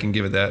guess, if I can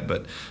give it that.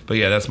 But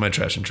yeah, that's my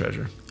trash and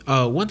treasure.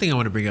 One thing I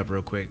want to bring up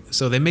real quick.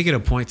 So they make it a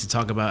point to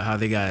talk about how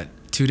they got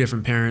two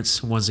different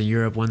parents. One's in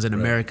Europe, one's in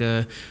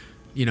America.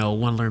 You know,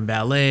 one learned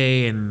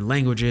ballet and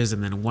languages,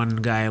 and then one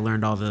guy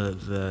learned all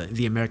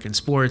the American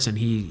sports, and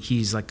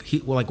he's like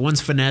one's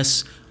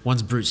finesse,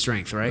 one's brute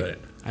strength, right?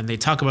 And they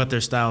talk about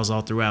their styles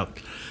all throughout.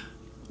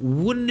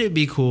 Wouldn't it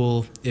be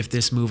cool if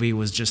this movie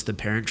was just The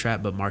Parent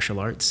Trap but martial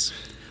arts?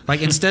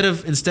 Like instead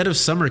of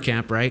summer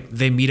camp, right?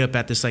 They meet up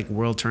at this like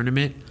world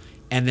tournament,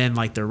 and then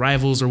like they're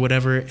rivals or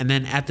whatever, and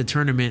then at the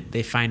tournament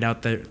they find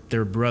out that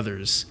they're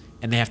brothers.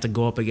 And they have to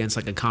go up against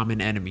like a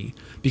common enemy,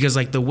 because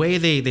like the way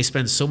they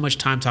spend so much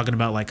time talking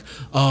about like,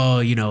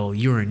 oh, you know,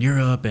 you were in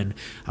Europe and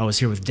I was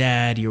here with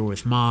dad, you were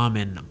with mom,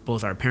 and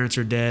both our parents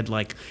are dead.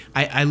 Like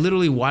I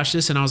literally watched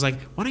this and I was like,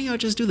 why don't y'all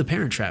just do The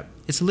Parent Trap?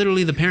 It's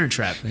literally The Parent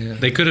Trap. Yeah.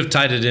 They could have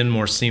tied it in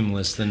more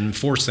seamless than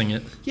forcing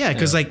it. Yeah,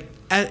 because like,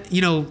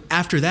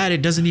 after that,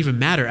 it doesn't even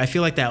matter. I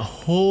feel like that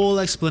whole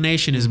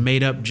explanation is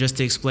made up just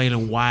to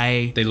explain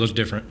why they look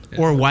different,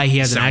 or why he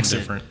has an Sound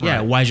accent. different. Yeah,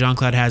 Right. why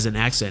Jean-Claude has an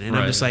accent, and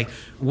I'm Right. just like,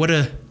 what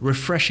a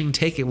refreshing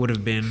take it would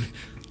have been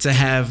to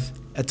have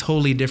a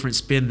totally different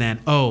spin than,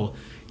 oh,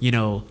 you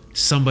know,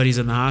 somebody's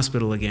in the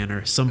hospital again,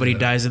 or somebody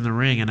dies in the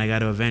ring, and I got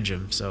to avenge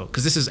him. So,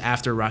 because this is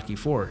after Rocky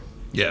IV.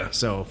 Yeah.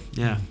 So,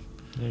 yeah.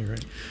 Yeah, you're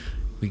right.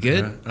 We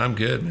good? Yeah, I'm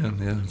good, man.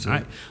 Yeah. That's All it.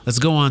 right. Let's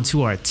go on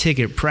to our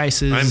ticket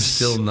prices. I'm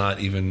still not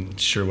even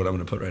sure what I'm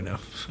going to put right now.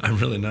 I'm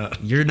really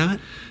not. You're not?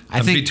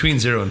 I'm between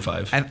 0 and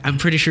 5. I'm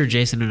pretty sure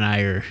Jason and I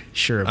are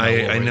sure about what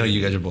I we're know doing.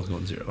 you guys are both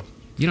going 0.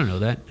 You don't know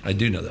that. I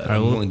do know that. right,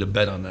 I'm well- willing to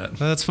bet on that.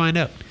 Well, let's find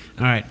out.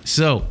 All right.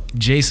 So,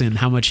 Jason,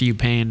 how much are you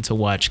paying to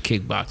watch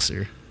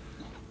Kickboxer?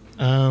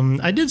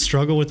 I did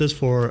struggle with this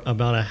for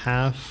about a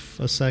half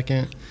a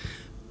second,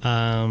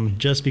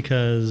 just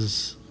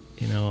because,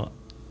 you know,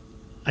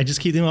 I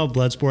just keep thinking about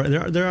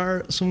Bloodsport. There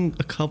are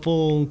a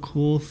couple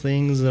cool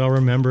things that I'll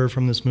remember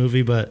from this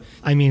movie, but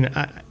I mean,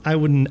 I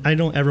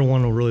don't ever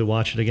want to really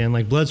watch it again.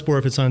 Like Bloodsport,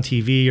 if it's on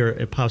TV or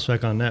it pops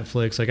back on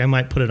Netflix, like I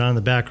might put it on in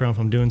the background if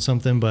I'm doing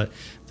something, but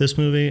this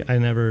movie I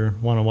never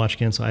want to watch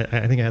again, so I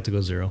think I have to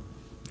go 0.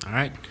 All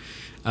right.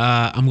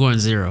 I'm going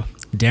 0.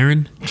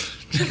 Darren?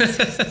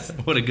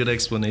 What a good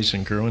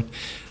explanation, Kerwin.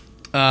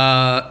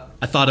 I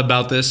thought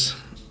about this,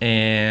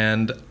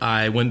 and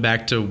I went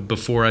back to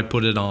before I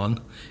put it on,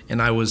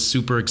 and I was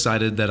super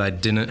excited that I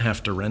didn't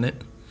have to rent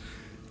it.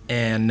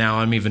 And now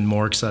I'm even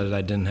more excited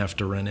I didn't have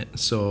to rent it.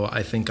 So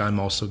I think I'm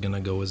also going to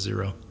go with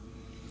 0.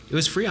 It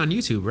was free on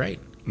YouTube, right?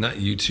 Not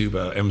YouTube,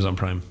 Amazon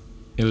Prime.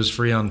 It was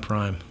free on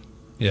Prime.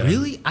 Yeah.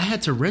 Really? I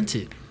had to rent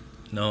it.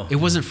 No. It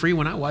wasn't free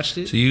when I watched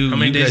it. So you, How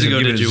many you days guys ago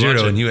have given did it you watch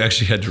 0 it? and you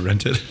actually had to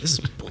rent it. This is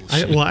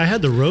bullshit. I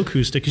had the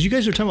Roku stick because you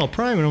guys were talking about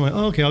Prime, and I'm like,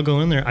 oh, okay, I'll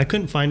go in there. I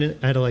couldn't find it.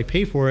 I had to like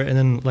pay for it, and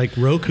then like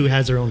Roku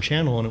has their own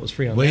channel, and it was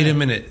free on. Wait that. a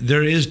minute.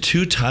 There is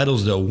 2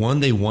 titles though. One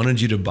they wanted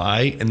you to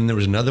buy, and then there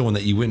was another one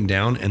that you went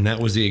down, and that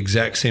was the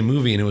exact same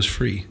movie, and it was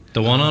free.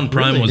 The one on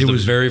Prime Really? was There the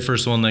was- very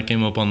first one that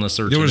came up on the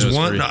search. There was and it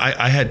one. free. No,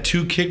 I had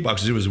 2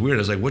 kickboxers. It was weird. I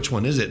was like, which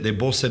one is it? They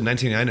both said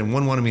 1999, and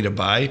one wanted me to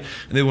buy,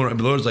 and they were.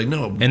 The Lord was like,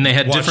 no. And they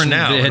had watch different-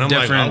 now. they had and I'm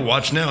like, different- I'll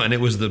watch now, and it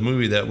was the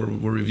movie that we're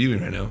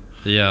reviewing right now.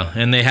 Yeah,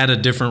 and they had a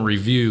different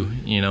review,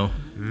 you know.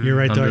 You're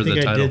right, though. I under the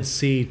think I title. did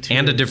see two.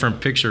 And a different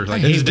picture.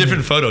 Like It's a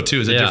different photo too.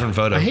 It's a Yeah. different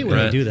photo. I hate when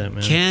Right. they do that,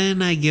 man.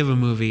 Can I give a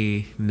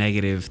movie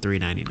negative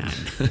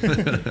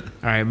 $3.99?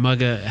 All right,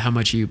 Mugga, how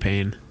much are you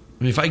paying?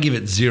 I mean, if I give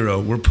it 0,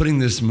 we're putting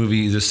this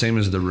movie the same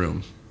as The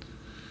Room.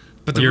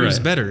 But The You're Room's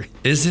right. better.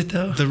 Is it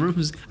though? The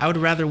Room's. I would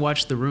rather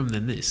watch The Room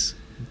than this.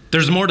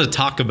 There's more to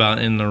talk about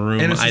in the room.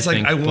 And it's just I like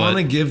think,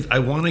 I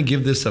want to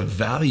give this a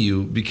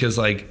value because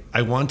like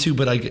I want to,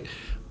 but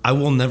I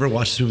will never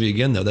watch this movie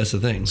again though. That's the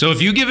thing. So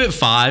if you give it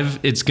 5,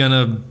 it's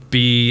gonna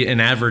be an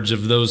average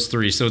of those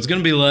 3. So it's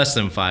gonna be less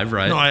than 5,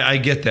 right? No, I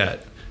get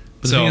that.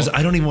 But the So- thing is,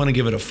 I don't even want to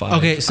give it a 5.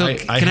 Okay, so I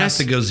can I have ask-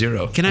 to go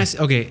 0. Can I ask?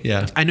 Okay.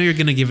 Yeah. I know you're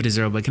gonna give it a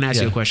 0, but can I ask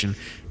you a Yeah. question?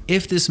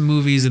 If this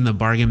movie's in the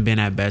bargain bin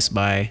at Best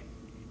Buy,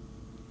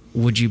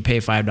 would you pay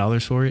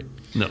 $5 for it?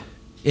 No.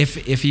 If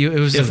it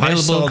was If I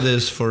available, saw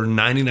this for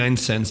 99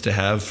 cents to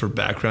have for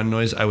background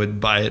noise, I would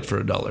buy it for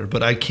 $1.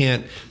 But I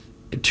can't.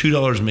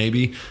 $2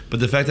 maybe, but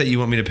the fact that you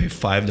want me to pay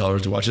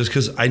 $5 to watch this,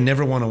 because I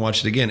never want to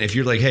watch it again. If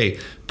you're like, hey,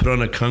 put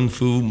on a kung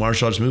fu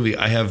martial arts movie,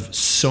 I have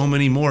so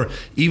many more.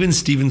 Even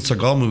Steven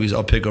Seagal movies,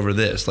 I'll pick over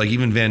this. Like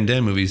even Van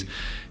Damme movies,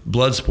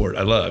 Bloodsport,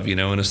 I love, in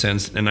a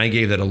sense. And I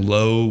gave that a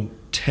low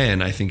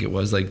 10, I think it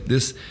was. Like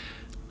this,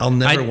 I'll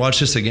never watch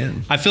this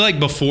again. I feel like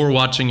before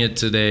watching it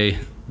today,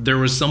 there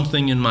was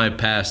something in my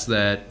past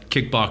that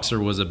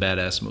Kickboxer was a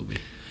badass movie.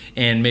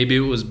 And maybe it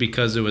was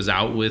because it was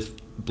out with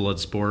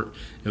Bloodsport.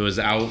 It was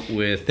out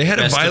with. They had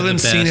a Best of the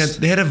violent scene.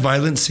 Best. They had a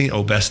violent scene.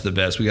 Oh, Best of the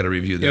Best. We got to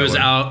review that. It was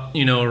one. out,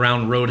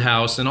 around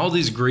Roadhouse and all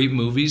these great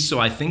movies. So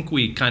I think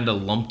we kind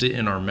of lumped it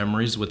in our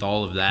memories with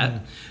all of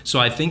that. So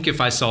I think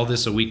if I saw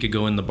this a week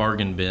ago in the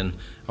bargain bin,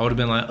 I would have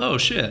been like, oh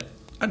shit,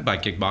 I'd buy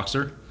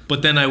Kickboxer.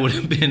 But then I would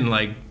have been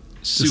like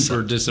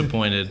super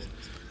disappointed.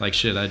 Like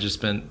shit, I just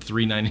spent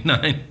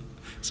 $3.99.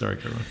 Sorry,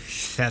 Kerwin.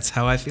 That's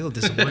how I feel,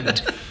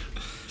 disappointed.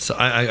 So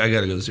I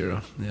got to go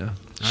 0. Yeah. All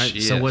right.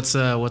 Shit. So what's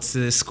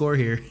the score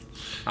here?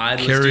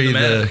 Let's Carry do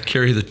math.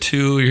 carry the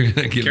 2. You're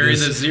gonna give Carry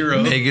this the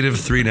 0. negative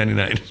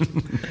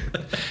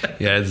 $3.99.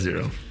 Yeah, it's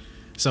 0.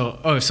 So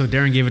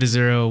Darren gave it a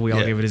 0. We all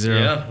Yeah. gave it a 0.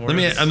 Yeah.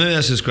 I'm gonna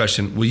ask this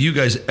question. Will you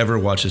guys ever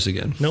watch this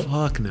again? Nope.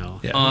 Fuck no.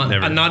 Yeah,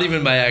 never. Not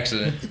even by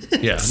accident.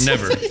 Yeah,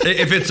 never.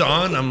 If it's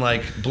on, I'm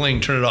like, bling,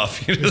 turn it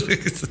off.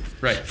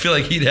 Right. I feel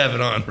like he'd have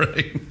it on,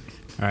 right?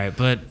 All right,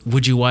 but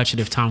would you watch it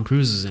if Tom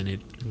Cruise was in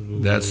it?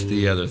 That's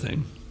the other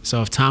thing.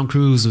 So if Tom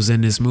Cruise was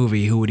in this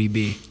movie, who would he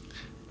be?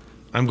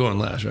 I'm going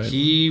last, right?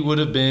 He would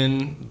have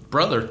been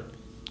brother.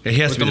 Yeah, he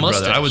has with to be the the brother.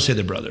 mustache. I would say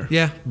the brother.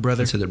 Yeah,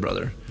 brother. I'd say the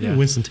brother. Yeah.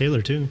 Winston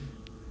Taylor too.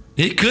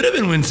 He could have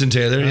been Winston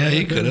Taylor. Yeah,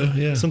 he could have.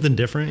 Yeah. Something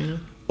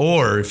different,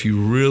 Or if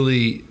you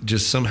really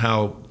just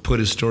somehow put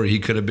his story, he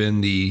could have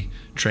been the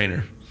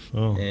trainer.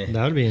 Oh,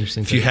 that would be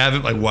interesting. If you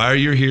haven't, like, why are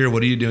you here?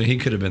 What are you doing? He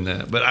could have been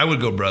that. But I would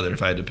go brother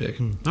if I had to pick.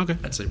 Okay,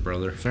 I'd say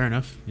brother. fair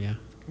enough. Yeah.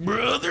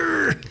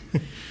 Brother.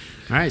 All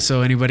right.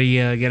 So anybody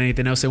got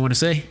anything else they want to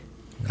say?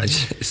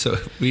 So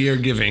we are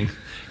giving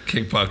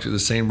Kickboxer the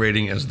same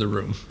rating as The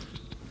Room.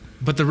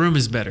 But The Room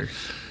is better.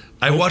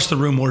 I watched The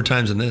Room more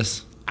times than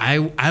this.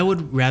 I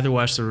would rather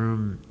watch The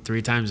Room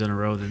 3 times in a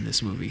row than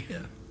this movie. Yeah.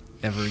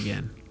 Ever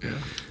again.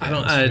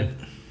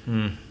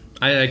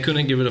 I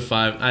couldn't give it a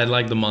 5. I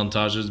like the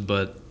montages,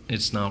 but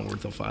it's not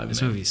worth a 5.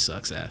 This man. movie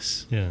sucks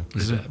ass. Yeah.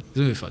 This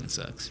movie fucking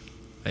sucks.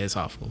 Like, it's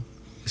awful.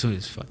 This movie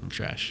is fucking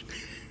trash.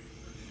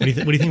 What do you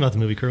think about the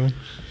movie, Kerwin?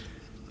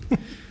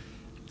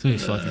 This movie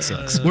fucking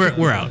sucks.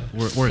 We're out.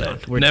 We're done.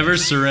 We're Never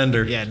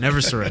surrender. Yeah, never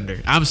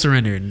surrender. I'm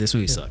surrendering. This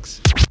movie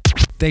sucks.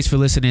 Thanks for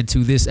listening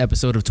to this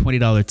episode of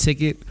 $20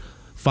 Ticket.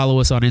 Follow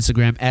us on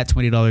Instagram at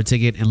 $20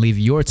 Ticket and leave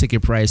your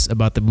ticket price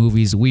about the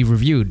movies we've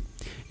reviewed.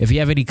 If you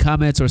have any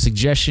comments or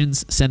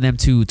suggestions, send them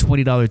to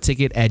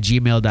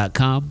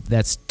 $20ticket@gmail.com.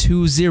 That's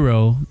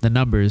 20, the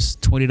numbers,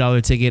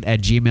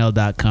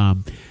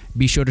 $20ticket@gmail.com.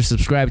 Be sure to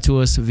subscribe to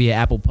us via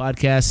Apple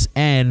Podcasts,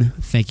 and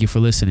thank you for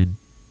listening.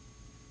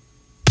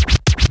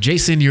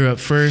 Jason, you're up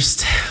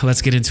first.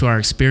 Let's get into our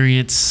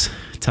experience.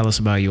 Tell us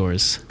about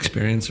yours.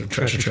 Experience or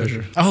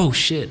treasure? Oh,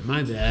 shit.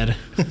 My bad.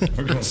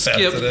 We're going fast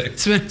Skip. today.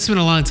 It's been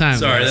a long time.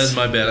 Sorry, guys. that's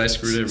my bad. I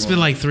screwed everyone. It's been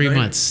like 3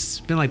 months.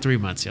 It's been like 3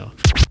 months, y'all.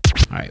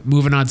 All right,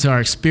 moving on to our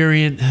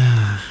experience.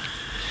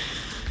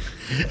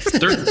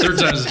 Third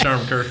time's the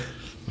charm, Kirk.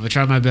 I'm going to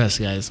try my best,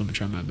 guys. I'm going to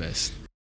try my best.